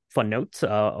 Fun notes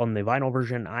on the vinyl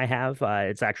version I have,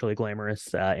 it's actually Glamorous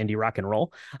Indie Rock and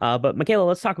Roll. But Michaela,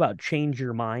 let's talk about Change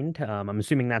Your Mind. I'm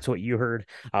assuming that's what you heard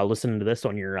listening to this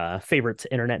on your favorite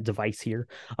internet device here.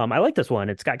 I like this one.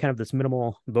 It's got kind of this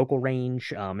minimal vocal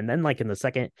range. And then like in the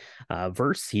second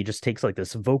verse, he just takes like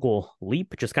this vocal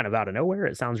leap just kind of out of nowhere.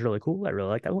 It sounds really cool. I really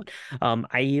like that one.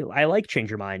 I like Change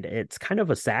Your Mind. It's kind of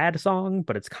a sad song,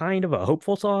 but it's kind of a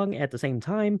hopeful song at the same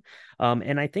time.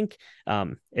 And I think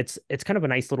it's kind of a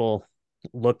nice little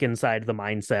look inside the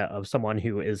mindset of someone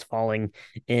who is falling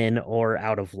in or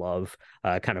out of love,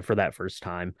 kind of for that first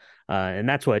time. And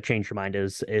that's what Change Your Mind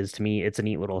is to me. It's a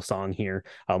neat little song here.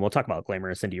 We'll talk about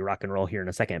Glamorous Indie Rock and Roll here in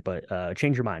a second, but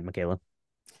Change Your Mind, Michaela.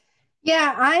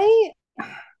 Yeah, I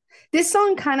this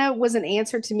song kind of was an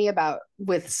answer to me about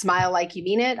with Smile Like You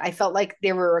Mean It. I felt like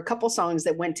there were a couple songs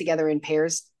that went together in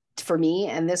pairs for me,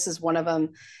 and this is one of them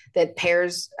that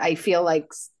pairs, I feel like,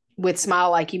 with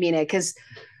Smile Like You Mean It. Because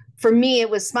for me, it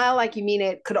was Smile Like You Mean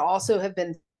It could also have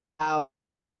been out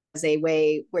as a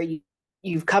way where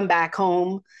you've come back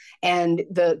home and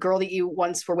the girl that you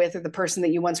once were with or the person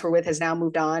that you once were with has now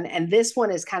moved on. And this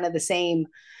one is kind of the same,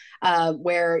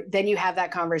 where then you have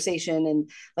that conversation and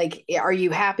like, are you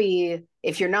happy?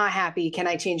 If you're not happy, can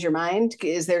I change your mind?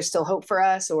 Is there still hope for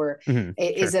us, or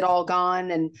is Sure. it all gone?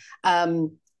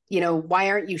 And why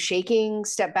aren't you shaking?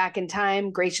 Step back in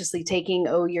time, graciously taking,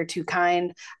 oh, you're too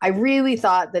kind. I really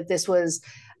thought that this was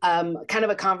kind of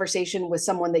a conversation with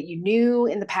someone that you knew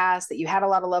in the past, that you had a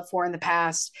lot of love for in the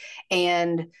past,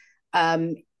 and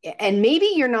um, and maybe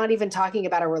you're not even talking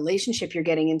about a relationship you're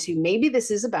getting into. Maybe this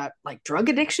is about like drug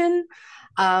addiction,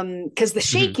 because the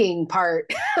Mhm. shaking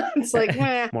part, it's like,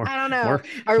 more I don't know. more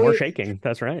Are more we? shaking.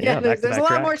 That's right. Yeah, Yeah, back to there's a back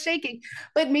lot more track. shaking,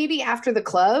 but maybe after the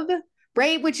club,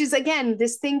 right? Which is again,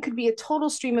 this thing could be a total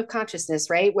stream of consciousness,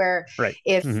 right? Where Right.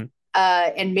 if Hmm.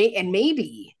 and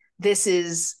maybe this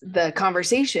is the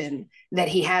conversation that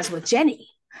he has with Jenny.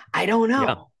 I don't Yeah.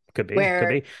 know. Could be. Could Where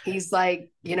be. he's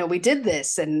like, we did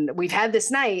this and we've had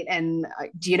this night, and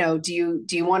do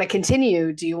you want to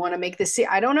continue? Do you want to make this?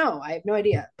 I don't know. I have no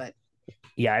idea, but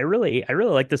Yeah, I really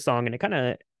like this song, and it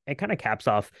kind of caps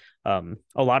off a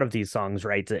lot of these songs,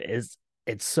 right? It's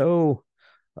so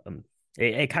um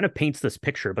it kind of paints this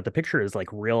picture, but the picture is like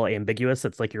real ambiguous.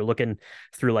 It's like you're looking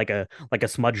through like a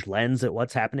smudged lens at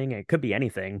what's happening. It could be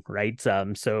anything, right?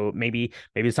 So maybe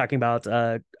it's talking about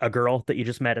a girl that you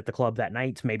just met at the club that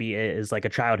night. Maybe it is like a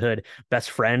childhood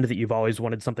best friend that you've always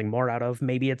wanted something more out of.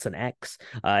 Maybe it's an ex.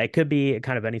 It could be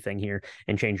kind of anything here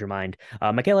and Change Your Mind.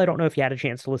 Michaela, I don't know if you had a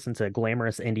chance to listen to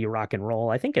Glamorous Indie Rock and Roll.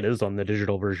 I think it is on the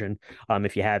digital version,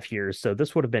 if you have here. So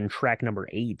this would have been track number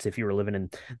 8 if you were living in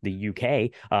the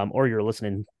UK, or you're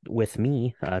listening with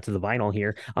me to the vinyl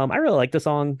here. I really like the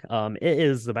song. It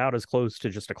is about as close to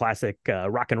just a classic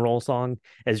rock and roll song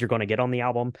as you're going to get on the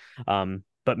album.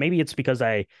 But maybe it's because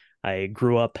I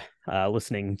grew up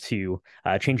listening to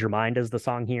Change Your Mind as the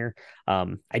song here.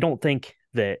 I don't think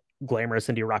that Glamorous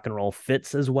Indie Rock and Roll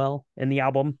fits as well in the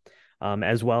album,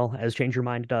 as well as Change Your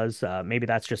Mind does. Maybe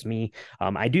that's just me.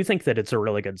 I do think that it's a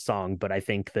really good song, but I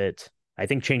think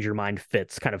Change Your Mind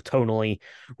fits kind of tonally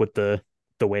with the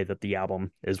way that the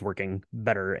album is working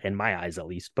better in my eyes, at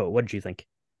least. But what did you think?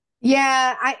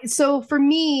 yeah, so for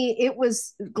me, it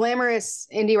was Glamorous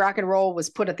Indie Rock and Roll was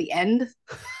put at the end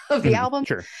of the album.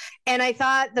 Sure. And I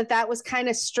thought that that was kind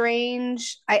of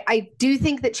strange. I do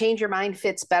think that Change Your Mind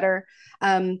fits better.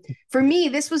 For me,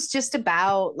 this was just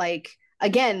about like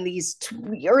again, these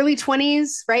early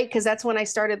 20s, right? Because that's when I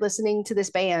started listening to this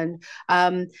band.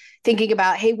 Thinking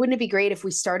about, hey, wouldn't it be great if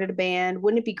we started a band?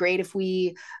 Wouldn't it be great if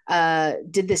we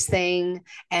did this thing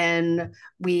and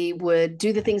we would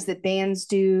do the things that bands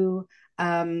do?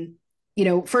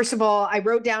 First of all, I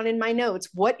wrote down in my notes,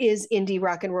 what is indie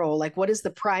rock and roll? Like, what is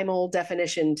the primal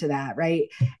definition to that, right?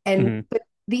 And Hmm. but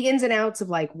the ins and outs of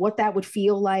like what that would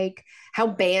feel like, how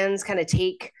bands kind of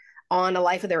take on a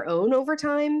life of their own over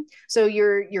time. So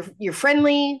you're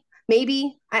friendly,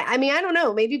 maybe. I mean, I don't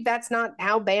know. Maybe that's not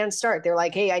how bands start. They're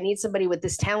like, hey, I need somebody with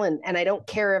this talent, and I don't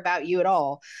care about you at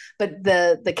all. But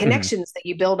the Hmm. connections that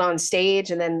you build on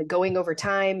stage, and then going over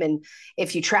time, and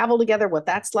if you travel together, what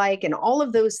that's like, and all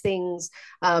of those things.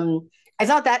 I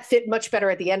thought that fit much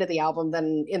better at the end of the album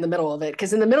than in the middle of it.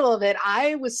 Because in the middle of it,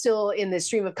 I was still in this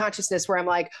stream of consciousness where I'm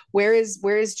like, where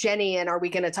is Jenny? And are we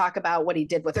going to talk about what he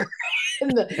did with her? In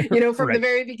the, from the Right.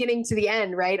 very beginning to the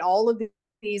end, right? All of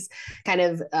these kind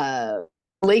of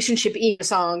relationship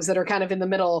songs that are kind of in the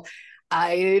middle.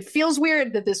 It feels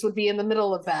weird that this would be in the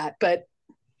middle of that, but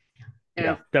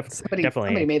Yeah, somebody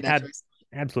definitely made that had choice.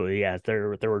 absolutely, yeah.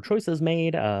 There were choices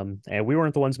made, and we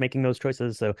weren't the ones making those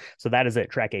choices. So that is it.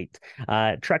 Track 8,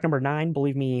 track number 9.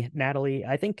 Believe me, Natalie.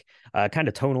 I think kind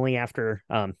of tonally after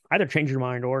either Change Your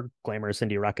Mind or glamorous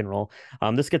indie rock and roll.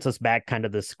 This gets us back kind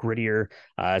of this grittier,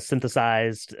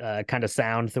 synthesized kind of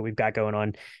sound that we've got going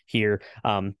on here.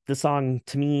 This song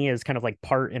to me is kind of like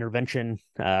part intervention,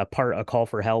 part a call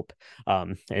for help.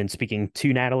 And speaking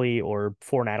to Natalie or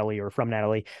for Natalie or from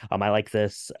Natalie. I like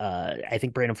this. I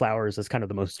think Brandon Flowers is kind of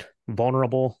the most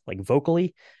vulnerable, like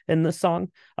vocally in this song.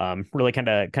 Really kind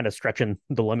of stretching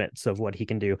the limits of what he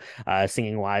can do,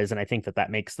 singing wise, and I think that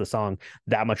makes the song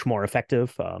that much more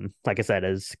effective. Like I said,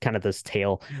 as kind of this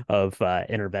tale of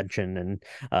intervention and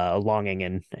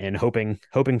longing and hoping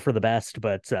for the best,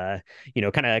 but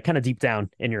kind of deep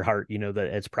down in your heart, you know that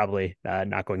it's probably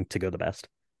not going to go the best.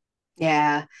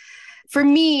 Yeah. For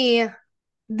me,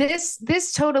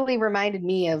 this totally reminded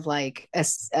me of like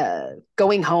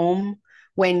going home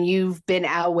when you've been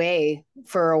away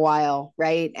for a while,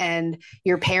 right? And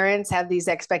your parents have these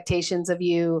expectations of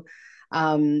you.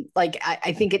 Like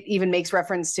I think it even makes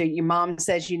reference to your mom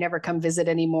says you never come visit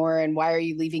anymore, and why are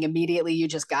you leaving immediately? You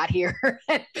just got here,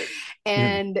 Mhm.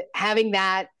 and having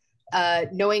that,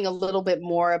 knowing a little bit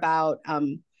more about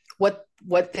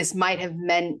what this might have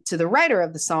meant to the writer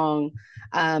of the song,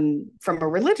 from a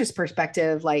religious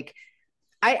perspective. Like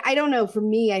I don't know. For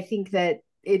me, I think that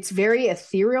it's very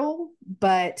ethereal,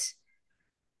 but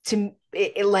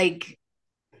like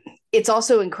it's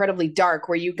also incredibly dark.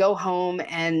 Where you go home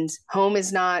and home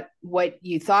is not what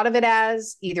you thought of it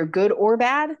as, either good or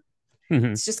bad.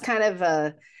 Mhm. It's just kind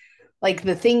of like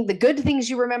the good things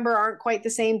you remember aren't quite the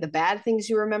same, the bad things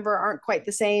you remember aren't quite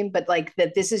the same, but like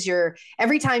that this is your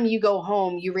every time you go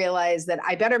home you realize that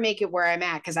I better make it where I'm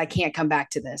at because I can't come back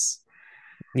to this.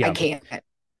 I Yeah. can't,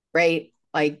 right?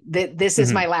 Like this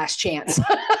is Mhm. my last chance.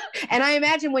 And I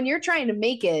imagine when you're trying to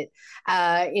make it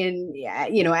in,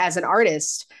 as an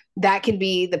artist, that can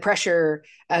be the pressure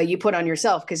you put on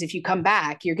yourself. Because if you come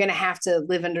back, you're going to have to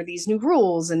live under these new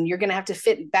rules, and you're going to have to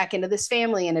fit back into this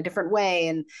family in a different way.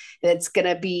 And it's going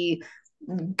to be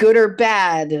good or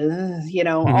bad. All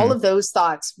Mhm. of those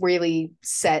thoughts really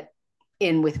set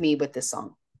in with me with this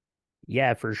song.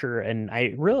 Yeah, for sure. And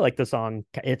I really like the song.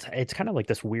 It's kind of like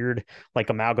this weird like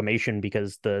amalgamation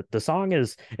because the song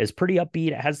is pretty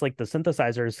upbeat. It has like the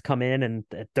synthesizers come in and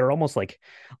they're almost like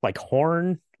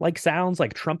horn like sounds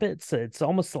like trumpets. It's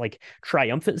almost like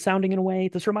triumphant sounding in a way.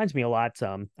 This reminds me a lot.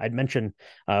 I'd mentioned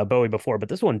Bowie before, but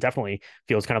this one definitely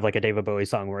feels kind of like a David Bowie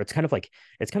song where it's kind of like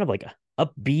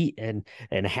upbeat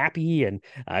and happy and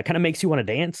kind of makes you want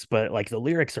to dance, but like the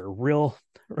lyrics are real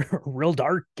real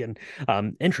dark and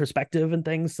introspective and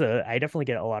things. I definitely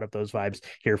get a lot of those vibes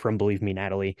here from Believe Me,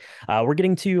 Natalie. We're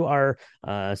getting to our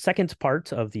second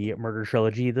part of the murder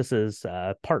trilogy. This is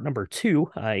part number 2.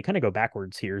 You kind of go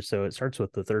backwards here. So it starts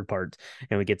with the third part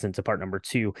and we get into part number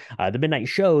 2. The Midnight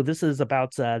Show. This is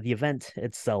about the event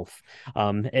itself.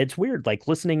 It's weird, like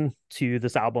listening to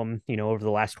this album, over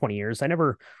the last 20 years. I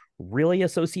never really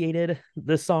associated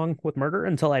this song with murder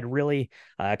until I'd really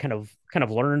kind of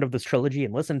learned of this trilogy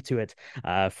and listened to it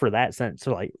for that sense.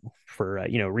 So like for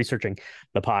researching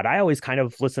the pod, I always kind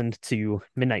of listened to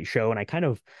Midnight Show, and I kind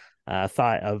of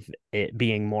thought of it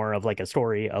being more of like a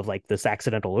story of like this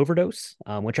accidental overdose,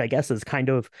 which I guess is kind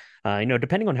of,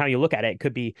 depending on how you look at it,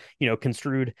 could be,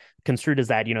 construed as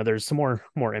that, there's some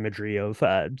more imagery of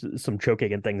some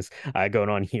choking and things going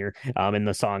on here in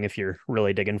the song if you're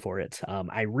really digging for it.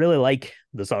 I really like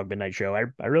the song Midnight Show. I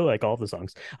really like all the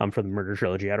songs from the Murder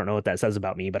Trilogy. I don't know what that says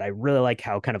about me, but I really like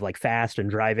how kind of like fast and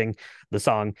driving the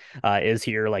song is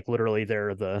here. Like literally,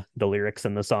 there are the lyrics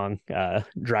in the song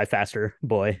 "Drive Faster,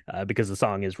 Boy," because the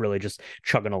song is really just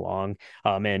chugging along.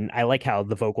 And I like how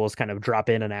the vocals kind of drop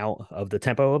in and out of the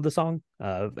tempo of the song.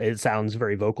 It sounds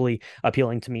very vocally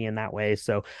appealing to me in that way.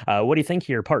 So, what do you think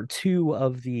here? Part two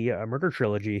of the Murder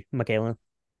Trilogy, Michaela.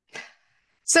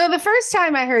 So the first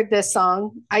time I heard this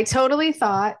song, I totally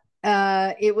thought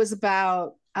it was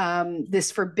about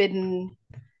this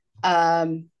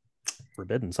um,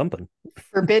 Forbidden something.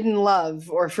 forbidden love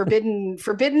or forbidden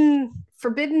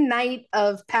night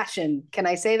of passion. Can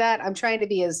I say that? I'm trying to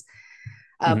be as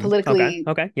Okay. politically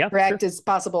Okay. Yeah. correct Sure. as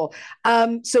possible.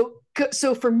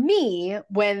 So for me,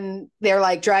 when they're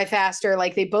like drive faster,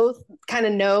 like they both kind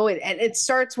of know it, and it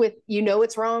starts with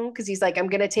it's wrong because he's like, I'm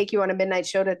gonna take you on a midnight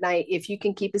show tonight. If you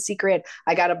can keep a secret,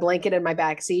 I got a blanket in my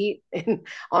back seat and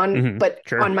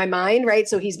Sure. on my mind, right?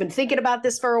 So he's been thinking about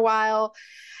this for a while.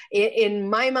 In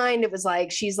my mind, it was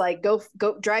like she's like, go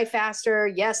drive faster.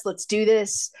 Yes, let's do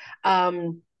this.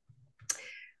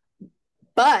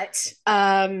 But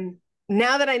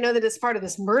now that I know that it's part of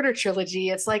this murder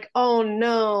trilogy, it's like, oh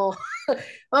no,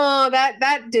 oh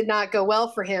that did not go well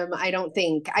for him. I don't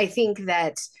think. I think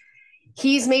that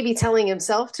he's maybe telling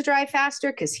himself to drive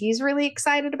faster because he's really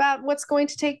excited about what's going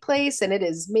to take place, and it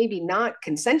is maybe not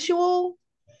consensual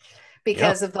Yeah.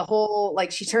 because of the whole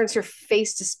like she turns her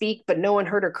face to speak, but no one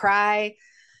heard her cry.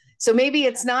 So maybe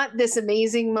it's not this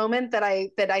amazing moment that I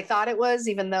thought it was,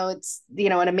 even though it's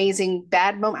an amazing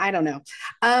bad moment. I don't know.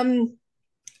 Um,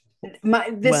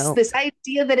 this Well, this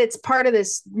idea that it's part of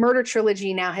this murder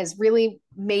trilogy now has really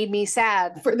made me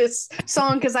sad for this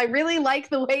song because I really like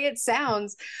the way it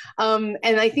sounds, and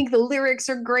I think the lyrics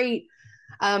are great,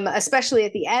 especially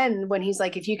at the end when he's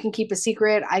like, "If you can keep a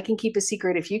secret, I can keep a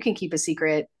secret. If you can keep a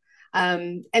secret,"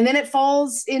 and then it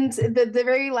falls into the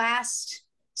very last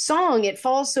song. It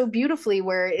falls so beautifully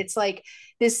where it's like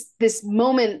this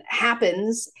moment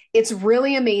happens. It's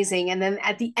really amazing, and then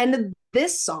at the end of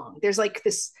this song, there's like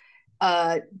this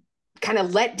uh kind of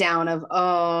letdown of,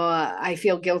 oh, I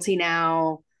feel guilty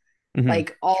now,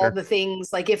 like all sure. the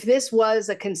things, like if this was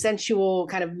a consensual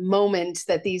kind of moment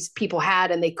that these people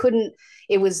had and they couldn't,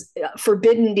 it was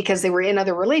forbidden because they were in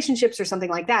other relationships or something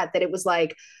like that, that it was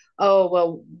like,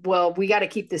 oh, well, we got to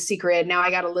keep this secret now,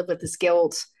 I got to live with this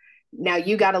guilt, now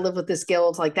you got to live with this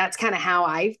guilt. Like that's kind of how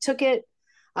I took it.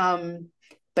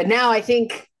 But now I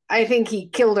think he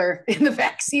killed her in the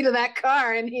back seat of that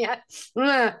car, and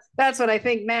that's what I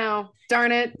think now.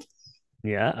 Darn it.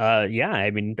 Yeah, yeah.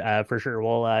 I mean, for sure,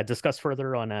 we'll discuss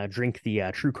further on "Drink the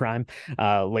True Crime"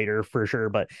 later for sure.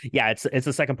 But yeah, it's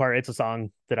the second part. It's a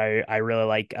song that I really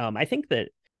like. I think that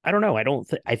I don't know.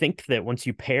 I think that once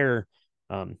you pair,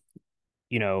 um,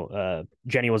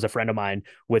 Jenny was a friend of mine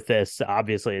with this.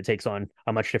 Obviously, it takes on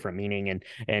a much different meaning,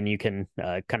 and you can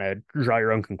kind of draw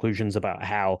your own conclusions about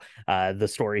how the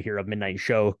story here of Midnight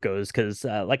Show goes. Because,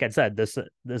 like I said,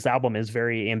 this album is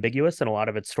very ambiguous in a lot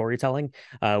of its storytelling,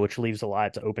 which leaves a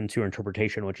lot open to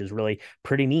interpretation, which is really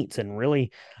pretty neat and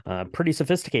really pretty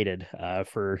sophisticated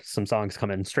for some songs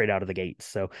coming straight out of the gates.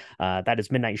 So that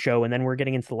is Midnight Show, and then we're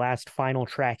getting into the last final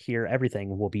track here.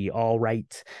 Everything Will Be All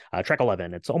Right, track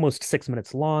 11. It's almost 6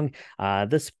 minutes long.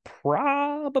 This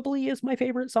probably is my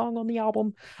favorite song on the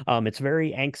album. It's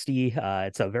very angsty.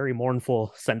 It's a very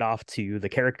mournful send off to the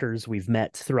characters we've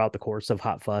met throughout the course of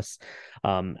Hot Fuss.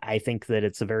 I think that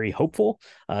it's a very hopeful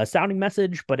sounding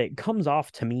message, but it comes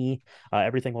off to me,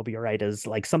 Everything Will Be All Right, as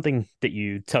like something that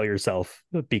you tell yourself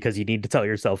because you need to tell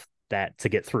yourself that to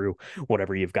get through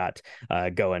whatever you've got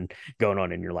going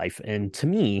on in your life. And to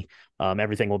me,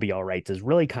 Everything Will Be All Right is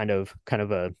really kind of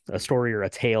a story or a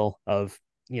tale of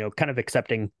kind of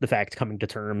accepting the fact, coming to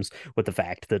terms with the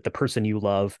fact that the person you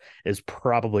love is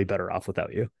probably better off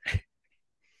without you.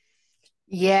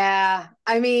 Yeah,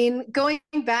 I mean, going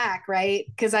back, right?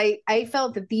 Because I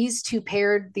felt that these two,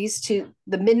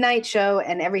 the Midnight Show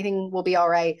and Everything Will Be All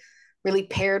Right, really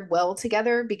paired well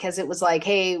together because it was like,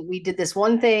 hey, we did this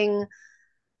one thing,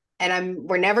 and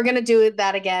we're never gonna do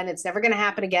that again. It's never gonna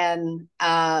happen again,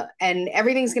 and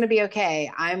everything's gonna be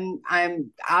okay.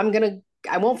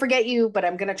 I won't forget you, but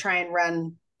I'm gonna try and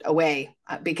run away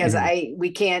because Mm-hmm.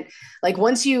 we can't, like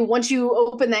once you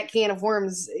open that can of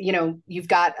worms, you've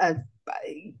got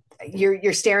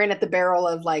you're staring at the barrel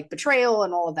of like betrayal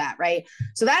and all of that, right?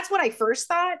 So that's what I first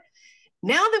thought.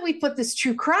 Now that we put this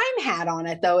true crime hat on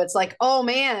it, though, it's like, oh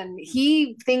man,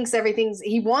 he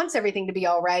wants everything to be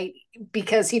all right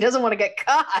because he doesn't want to get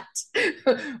caught.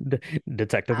 D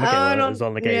Detective I Michaela is don't,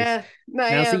 on the case. yeah, I Now,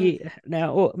 am. see,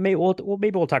 now maybe we'll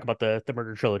talk about the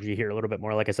murder trilogy here a little bit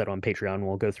more. Like I said on Patreon,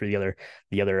 we'll go through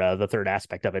the third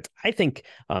aspect of it. I think,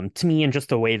 to me, and just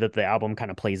the way that the album kind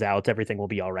of plays out, everything will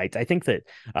be all right. I think that,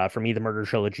 for me, the murder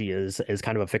trilogy is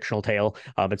kind of a fictional tale.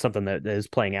 It's something that is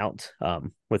playing out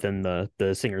within the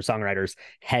singer songwriter's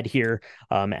head here,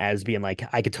 as being like,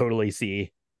 I could totally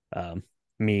see.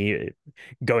 Me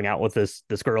going out with this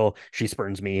girl, she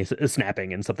spurns me,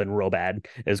 snapping, and something real bad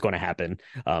is going to happen.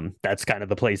 That's kind of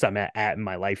the place I'm at in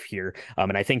my life here,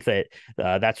 and I think that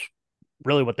that's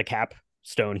really what the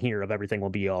capstone here of everything will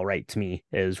be all right to me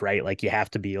is, right, like you have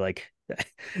to be like,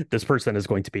 this person is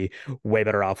going to be way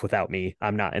better off without me.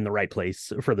 I'm not in the right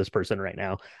place for this person right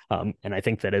now. And I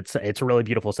think that it's a really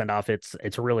beautiful send off. It's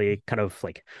really kind of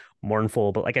like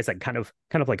mournful, but like I said, kind of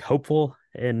like hopeful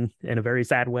in a very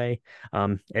sad way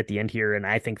at the end here. And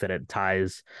I think that it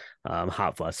ties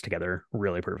Hot Fuss together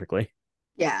really perfectly.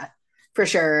 Yeah, for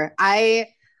sure. I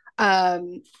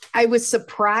was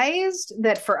surprised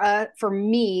that for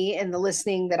me in the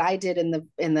listening that I did in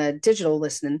the digital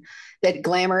listening, that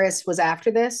Glamorous was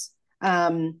after this.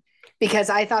 Because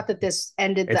I thought that this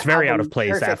ended It's the very out of album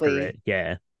place after perfectly. it. Yeah.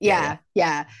 Yeah. Yeah.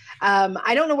 Yeah, yeah.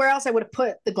 I don't know where else I would have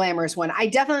put the Glamorous one. I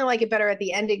definitely like it better at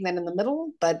the ending than in the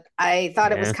middle, but I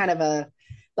thought it was Yeah. kind of a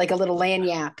like a little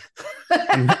lanyap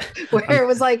I'm where I'm it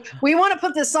was like, we want to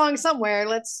put this song somewhere.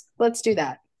 Let's do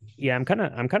that. yeah, I'm kind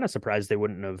of surprised they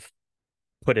wouldn't have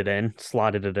put it in,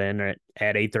 slotted it in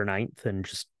at eighth or ninth, and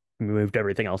just moved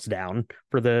everything else down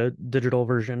for the digital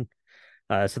version.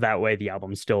 So that way the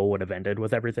album still would have ended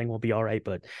with everything will be all right.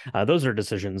 But those are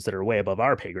decisions that are way above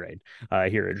our pay grade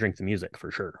here at Drink the Music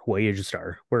for sure. We just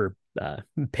are we're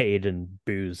paid and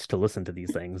booze to listen to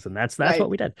these things, and that's what Right.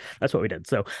 we did. That's what we did.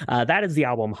 So that is the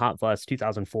album Hot Fuss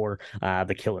 2004,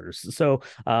 The Killers. So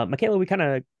Michaela, we kind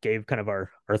of gave kind of our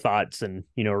thoughts and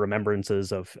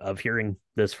remembrances of hearing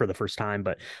this for the first time,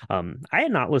 but I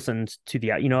had not listened to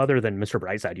the other than Mr.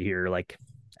 Brightside. You hear like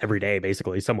every day,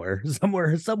 basically, somewhere,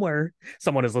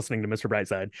 someone is listening to Mr.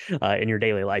 Brightside in your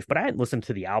daily life. But I hadn't listened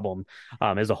to the album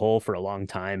as a whole for a long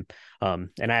time. And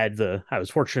I was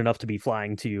fortunate enough to be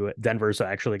flying to Denver, so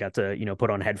I actually got to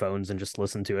put on headphones and just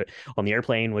listen to it on the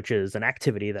airplane, which is an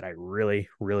activity that I really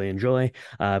really enjoy.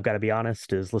 I've got to be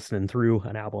honest, is listening through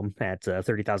an album at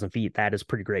 30,000 feet. That is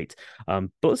pretty great. But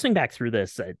listening back through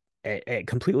this, it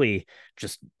completely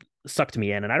just sucked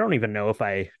me in, and I don't even know if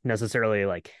I necessarily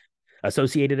like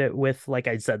associated it with, like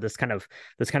I said, this kind of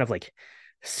like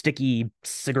sticky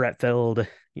cigarette filled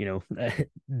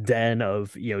den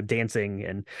of dancing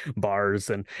and bars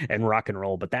and rock and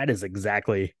roll, but that is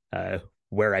exactly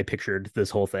where I pictured this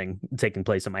whole thing taking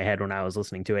place in my head when I was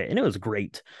listening to it, and it was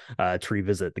great to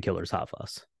revisit the Killer's Hot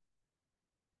Fuss.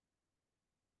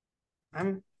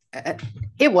 I'm, uh,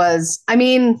 it was. I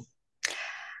mean,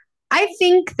 I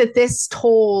think that this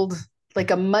told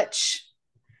like a much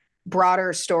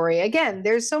broader story. Again,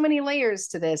 there's so many layers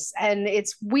to this, and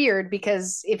it's weird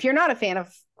because if you're not a fan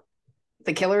of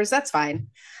the Killers, that's fine.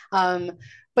 Um,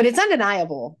 but it's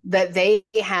undeniable that they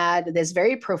had this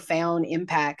very profound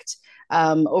impact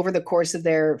over the course of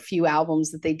their few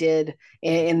albums that they did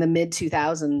in the mid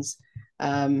 2000s,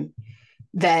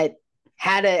 that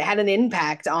had an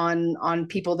impact on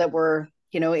people that were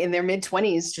in their mid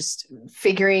 20s, just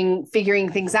figuring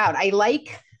things out. I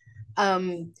like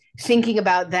thinking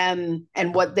about them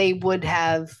and what they would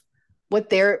have, what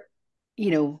they're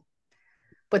you know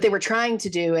what they were trying to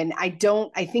do. And I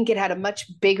think it had a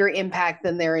much bigger impact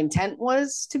than their intent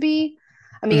was to be.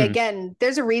 I mean, Mhm. again,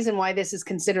 there's a reason why this is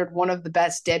considered one of the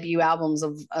best debut albums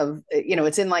of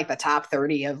it's in like the top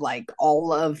 30 of like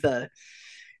all of the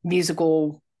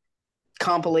musical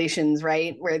compilations,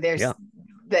 right? Where there's Yeah.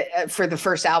 for the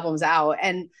first albums out.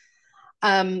 And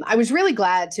I was really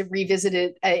glad to revisit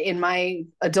it in my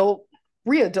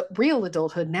real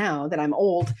adulthood now that I'm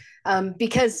old,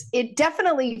 because it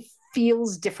definitely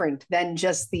feels different than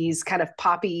just these kind of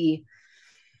poppy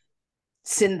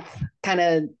synth kind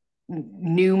of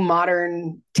new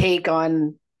modern take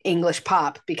on English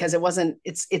pop, because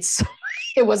it's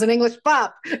it wasn't English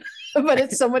pop, but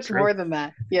it's so much True. more than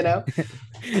that.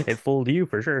 It fooled you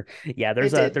for sure. Yeah,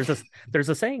 It did. there's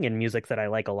a saying in music that I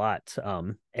like a lot.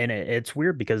 And it's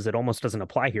weird because it almost doesn't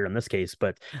apply here in this case,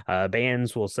 but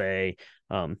bands will say,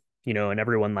 and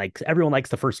everyone likes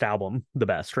the first album the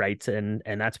best, right? And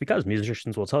that's because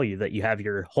musicians will tell you that you have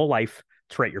your whole life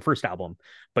to write your first album,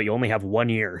 but you only have 1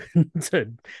 year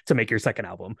to make your second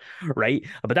album, right?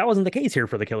 But that wasn't the case here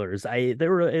for the Killers. It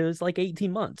was like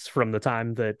 18 months from the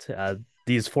time that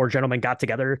these four gentlemen got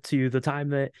together to the time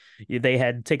that they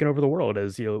had taken over the world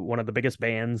as, one of the biggest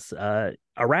bands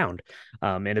around.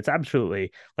 And it's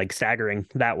absolutely like staggering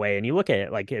that way. And you look at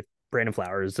it like if Brandon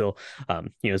Flowers, he'll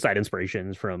cite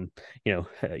inspirations from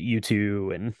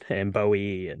U2 and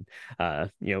Bowie and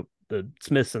the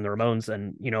Smiths and the Ramones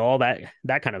and all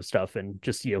that kind of stuff, and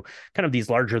just kind of these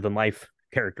larger than life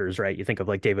characters, right? You think of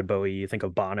like David Bowie, you think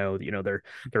of Bono,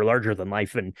 they're larger than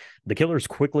life, and the Killers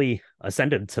quickly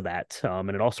ascended to that. And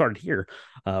it all started here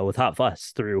with Hot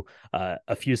Fuss through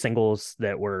a few singles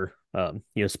that were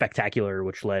spectacular,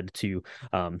 which led to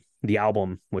the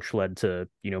album, which led to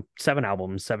 7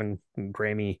 albums, 7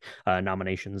 Grammy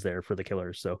nominations there for the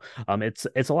Killers. So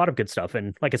it's a lot of good stuff,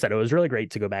 and like I said, it was really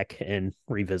great to go back and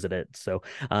revisit it. So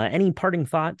any parting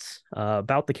thoughts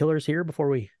about the Killers here before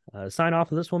we sign off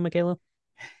of this one, Michaela?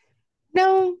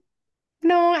 No,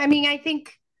 no. I mean, I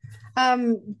think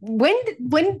when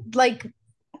like,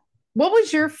 what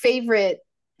was your favorite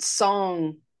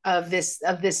song of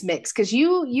this mix? Because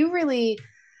you really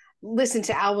listen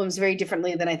to albums very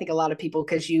differently than I think a lot of people,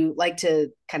 because you like to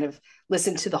kind of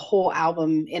listen to the whole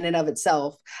album in and of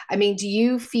itself. I mean, do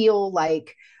you feel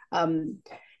like did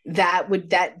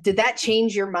that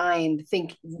change your mind,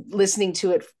 think listening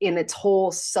to it in its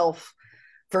whole self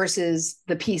versus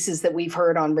the pieces that we've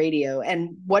heard on radio?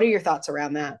 And what are your thoughts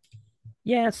around that?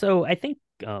 Yeah, so I think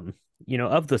of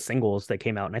the singles that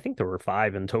came out, and I think there were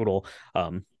 5 in total.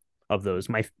 Of those,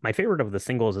 my favorite of the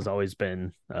singles has always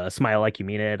been "Smile Like You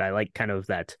Mean It." I like kind of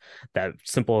that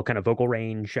simple kind of vocal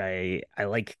range. I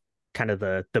like kind of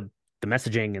the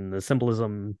messaging and the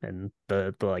symbolism and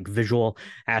the like visual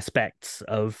aspects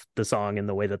of the song and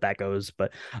the way that goes.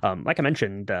 But like I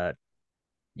mentioned,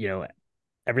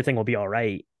 everything will be all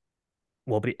right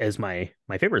will be as my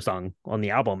favorite song on the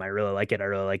album. I really like it. I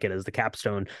really like it as the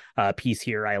capstone piece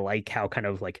here. I like how kind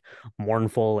of like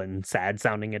mournful and sad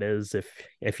sounding it is.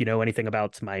 If you know anything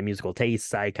about my musical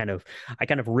tastes, I kind of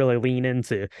really lean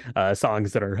into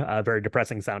songs that are very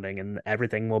depressing sounding, and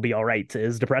Everything Will Be All Right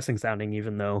is depressing sounding,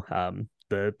 even though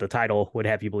the title would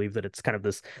have you believe that it's kind of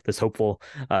this hopeful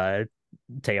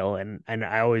tale, and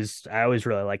I always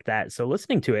really like that. So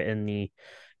listening to it in the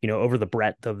over the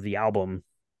breadth of the album,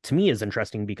 to me, is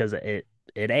interesting because it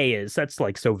sets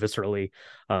like so viscerally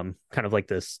kind of like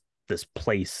this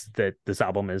place that this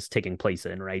album is taking place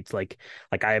in, right? It's like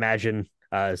I imagine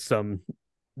some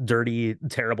dirty,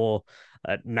 terrible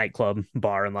nightclub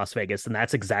bar in Las Vegas, and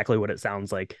that's exactly what it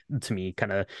sounds like to me.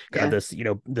 Kind of this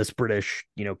this British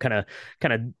kind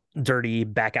of dirty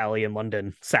back alley in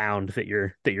London sound that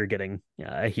you're getting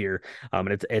here,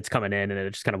 and it's coming in and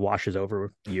it just kind of washes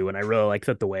over you. And I really like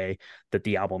that the way that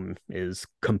the album is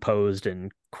composed and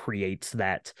creates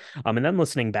that. And then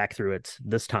listening back through it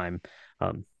this time,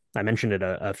 I mentioned it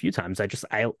a few times.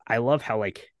 I love how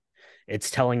like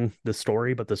it's telling the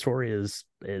story, but the story is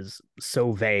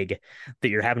so vague that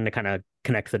you're having to kind of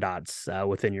connect the dots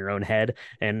within your own head.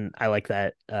 And I like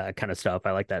that kind of stuff.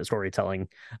 I like that storytelling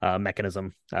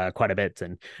mechanism quite a bit.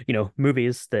 And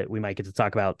movies that we might get to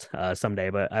talk about someday,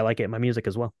 but I like it in my music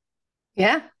as well.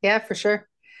 Yeah, for sure.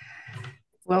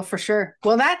 Well, for sure.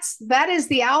 Well, that is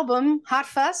the album Hot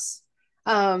Fuss.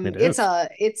 It's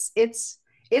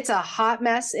a hot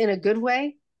mess in a good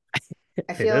way.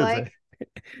 I feel like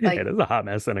it is a hot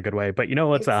mess in a good way. But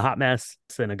what's a hot mess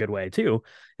in a good way too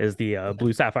is the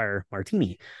Blue Sapphire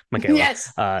Martini, Michaela.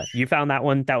 Yes. You found that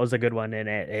one. That was a good one, and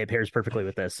it pairs perfectly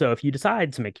with this. So if you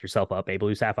decide to make yourself up a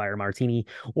Blue Sapphire Martini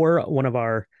or one of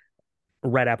our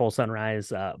Red Apple Sunrise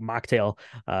mocktail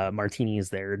martinis,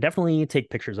 there, definitely take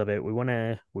pictures of it. We want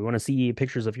to see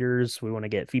pictures of yours. We want to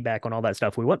get feedback on all that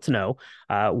stuff. We want to know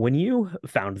when you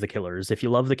found the Killers, if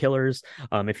you love the Killers,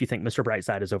 if you think Mr.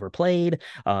 Brightside is overplayed,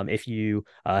 if you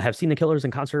have seen the Killers in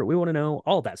concert. We want to know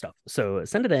all of that stuff, so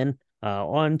send it in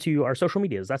onto our social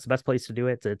medias. That's the best place to do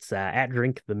it. It's at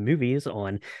Drink the Movies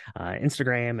on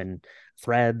Instagram and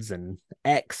Threads and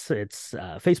X. It's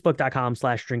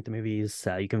facebook.com/Drink the Movies.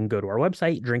 You can go to our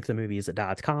website,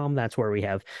 drinkthemovies.com. That's where we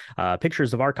have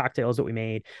pictures of our cocktails that we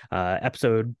made,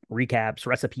 episode recaps,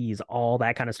 recipes, all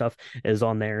that kind of stuff is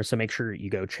on there. So make sure you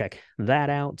go check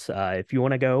that out. If you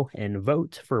want to go and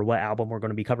vote for what album we're going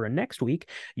to be covering next week,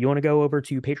 you want to go over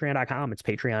to patreon.com. It's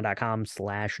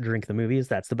patreon.com/Drink the Movies.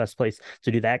 That's the best place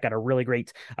to do that. Got a really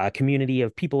great community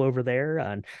of people over there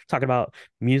and talking about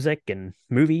music and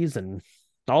movies and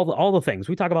all the things.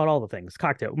 We talk about all the things.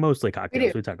 Mostly We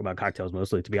cocktails. do. We talk about cocktails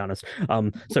mostly, to be honest.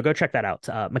 So go check that out.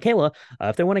 Michaela,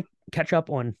 if they want to catch up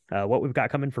on what we've got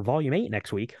coming for Volume 8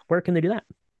 next week, where can they do that?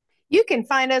 You can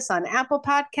find us on Apple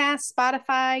Podcasts,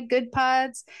 Spotify, Good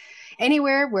Pods,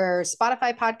 anywhere where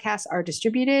Spotify podcasts are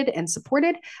distributed and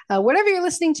supported. Whatever you're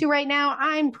listening to right now,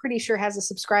 I'm pretty sure has a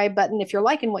subscribe button. If you're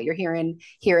liking what you're hearing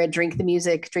here at Drink the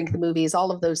Music, Drink the Movies,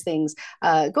 all of those things,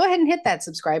 go ahead and hit that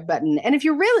subscribe button. And if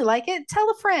you really like it,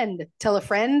 tell a friend. Tell a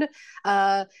friend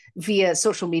via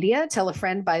social media. Tell a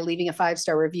friend by leaving a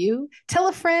 5-star review. Tell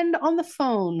a friend on the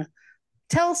phone.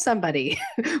 Tell somebody.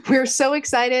 We're so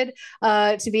excited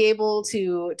to be able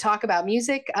to talk about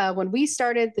music. When we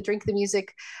started the Drink the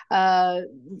Music, idea,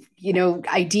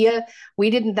 we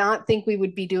did not think we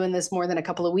would be doing this more than a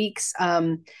couple of weeks.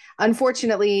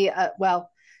 Unfortunately,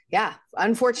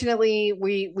 unfortunately,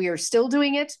 we are still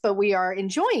doing it, but we are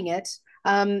enjoying it.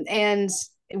 And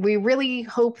we really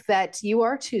hope that you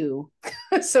are too.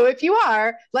 So if you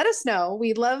are, let us know.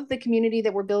 We love the community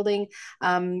that we're building.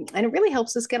 And it really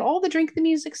helps us get all the Drink the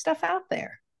Music stuff out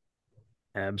there.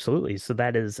 Absolutely. So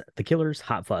that is The Killers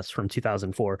Hot Fuss from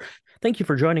 2004. Thank you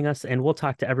for joining us, and we'll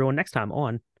talk to everyone next time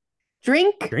on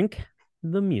Drink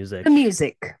the Music. the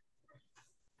Music.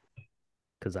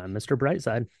 Because I'm Mr.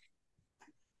 Brightside.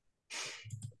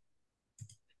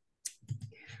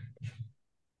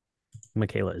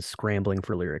 Michaela is scrambling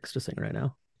for lyrics to sing right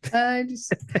now. I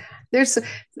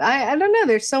don't know.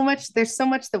 There's so much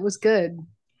that was good.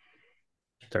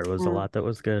 There was a lot that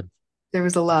was good. There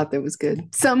was a lot that was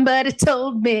good. Somebody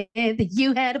told me that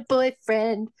you had a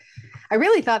boyfriend. I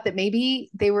really thought that maybe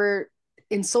they were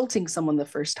insulting someone the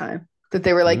first time. That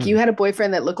they were like, you had a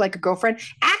boyfriend that looked like a girlfriend.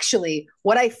 Actually,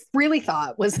 what I really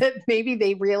thought was that maybe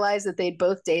they realized that they'd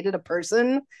both dated a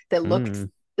person that looked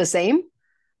the same.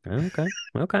 Okay.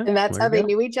 And that's how they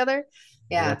knew each other.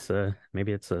 Yeah.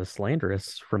 Maybe it's a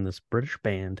slanderous from this British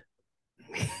band.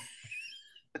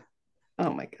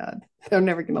 Oh my God. They're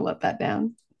never going to let that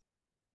down.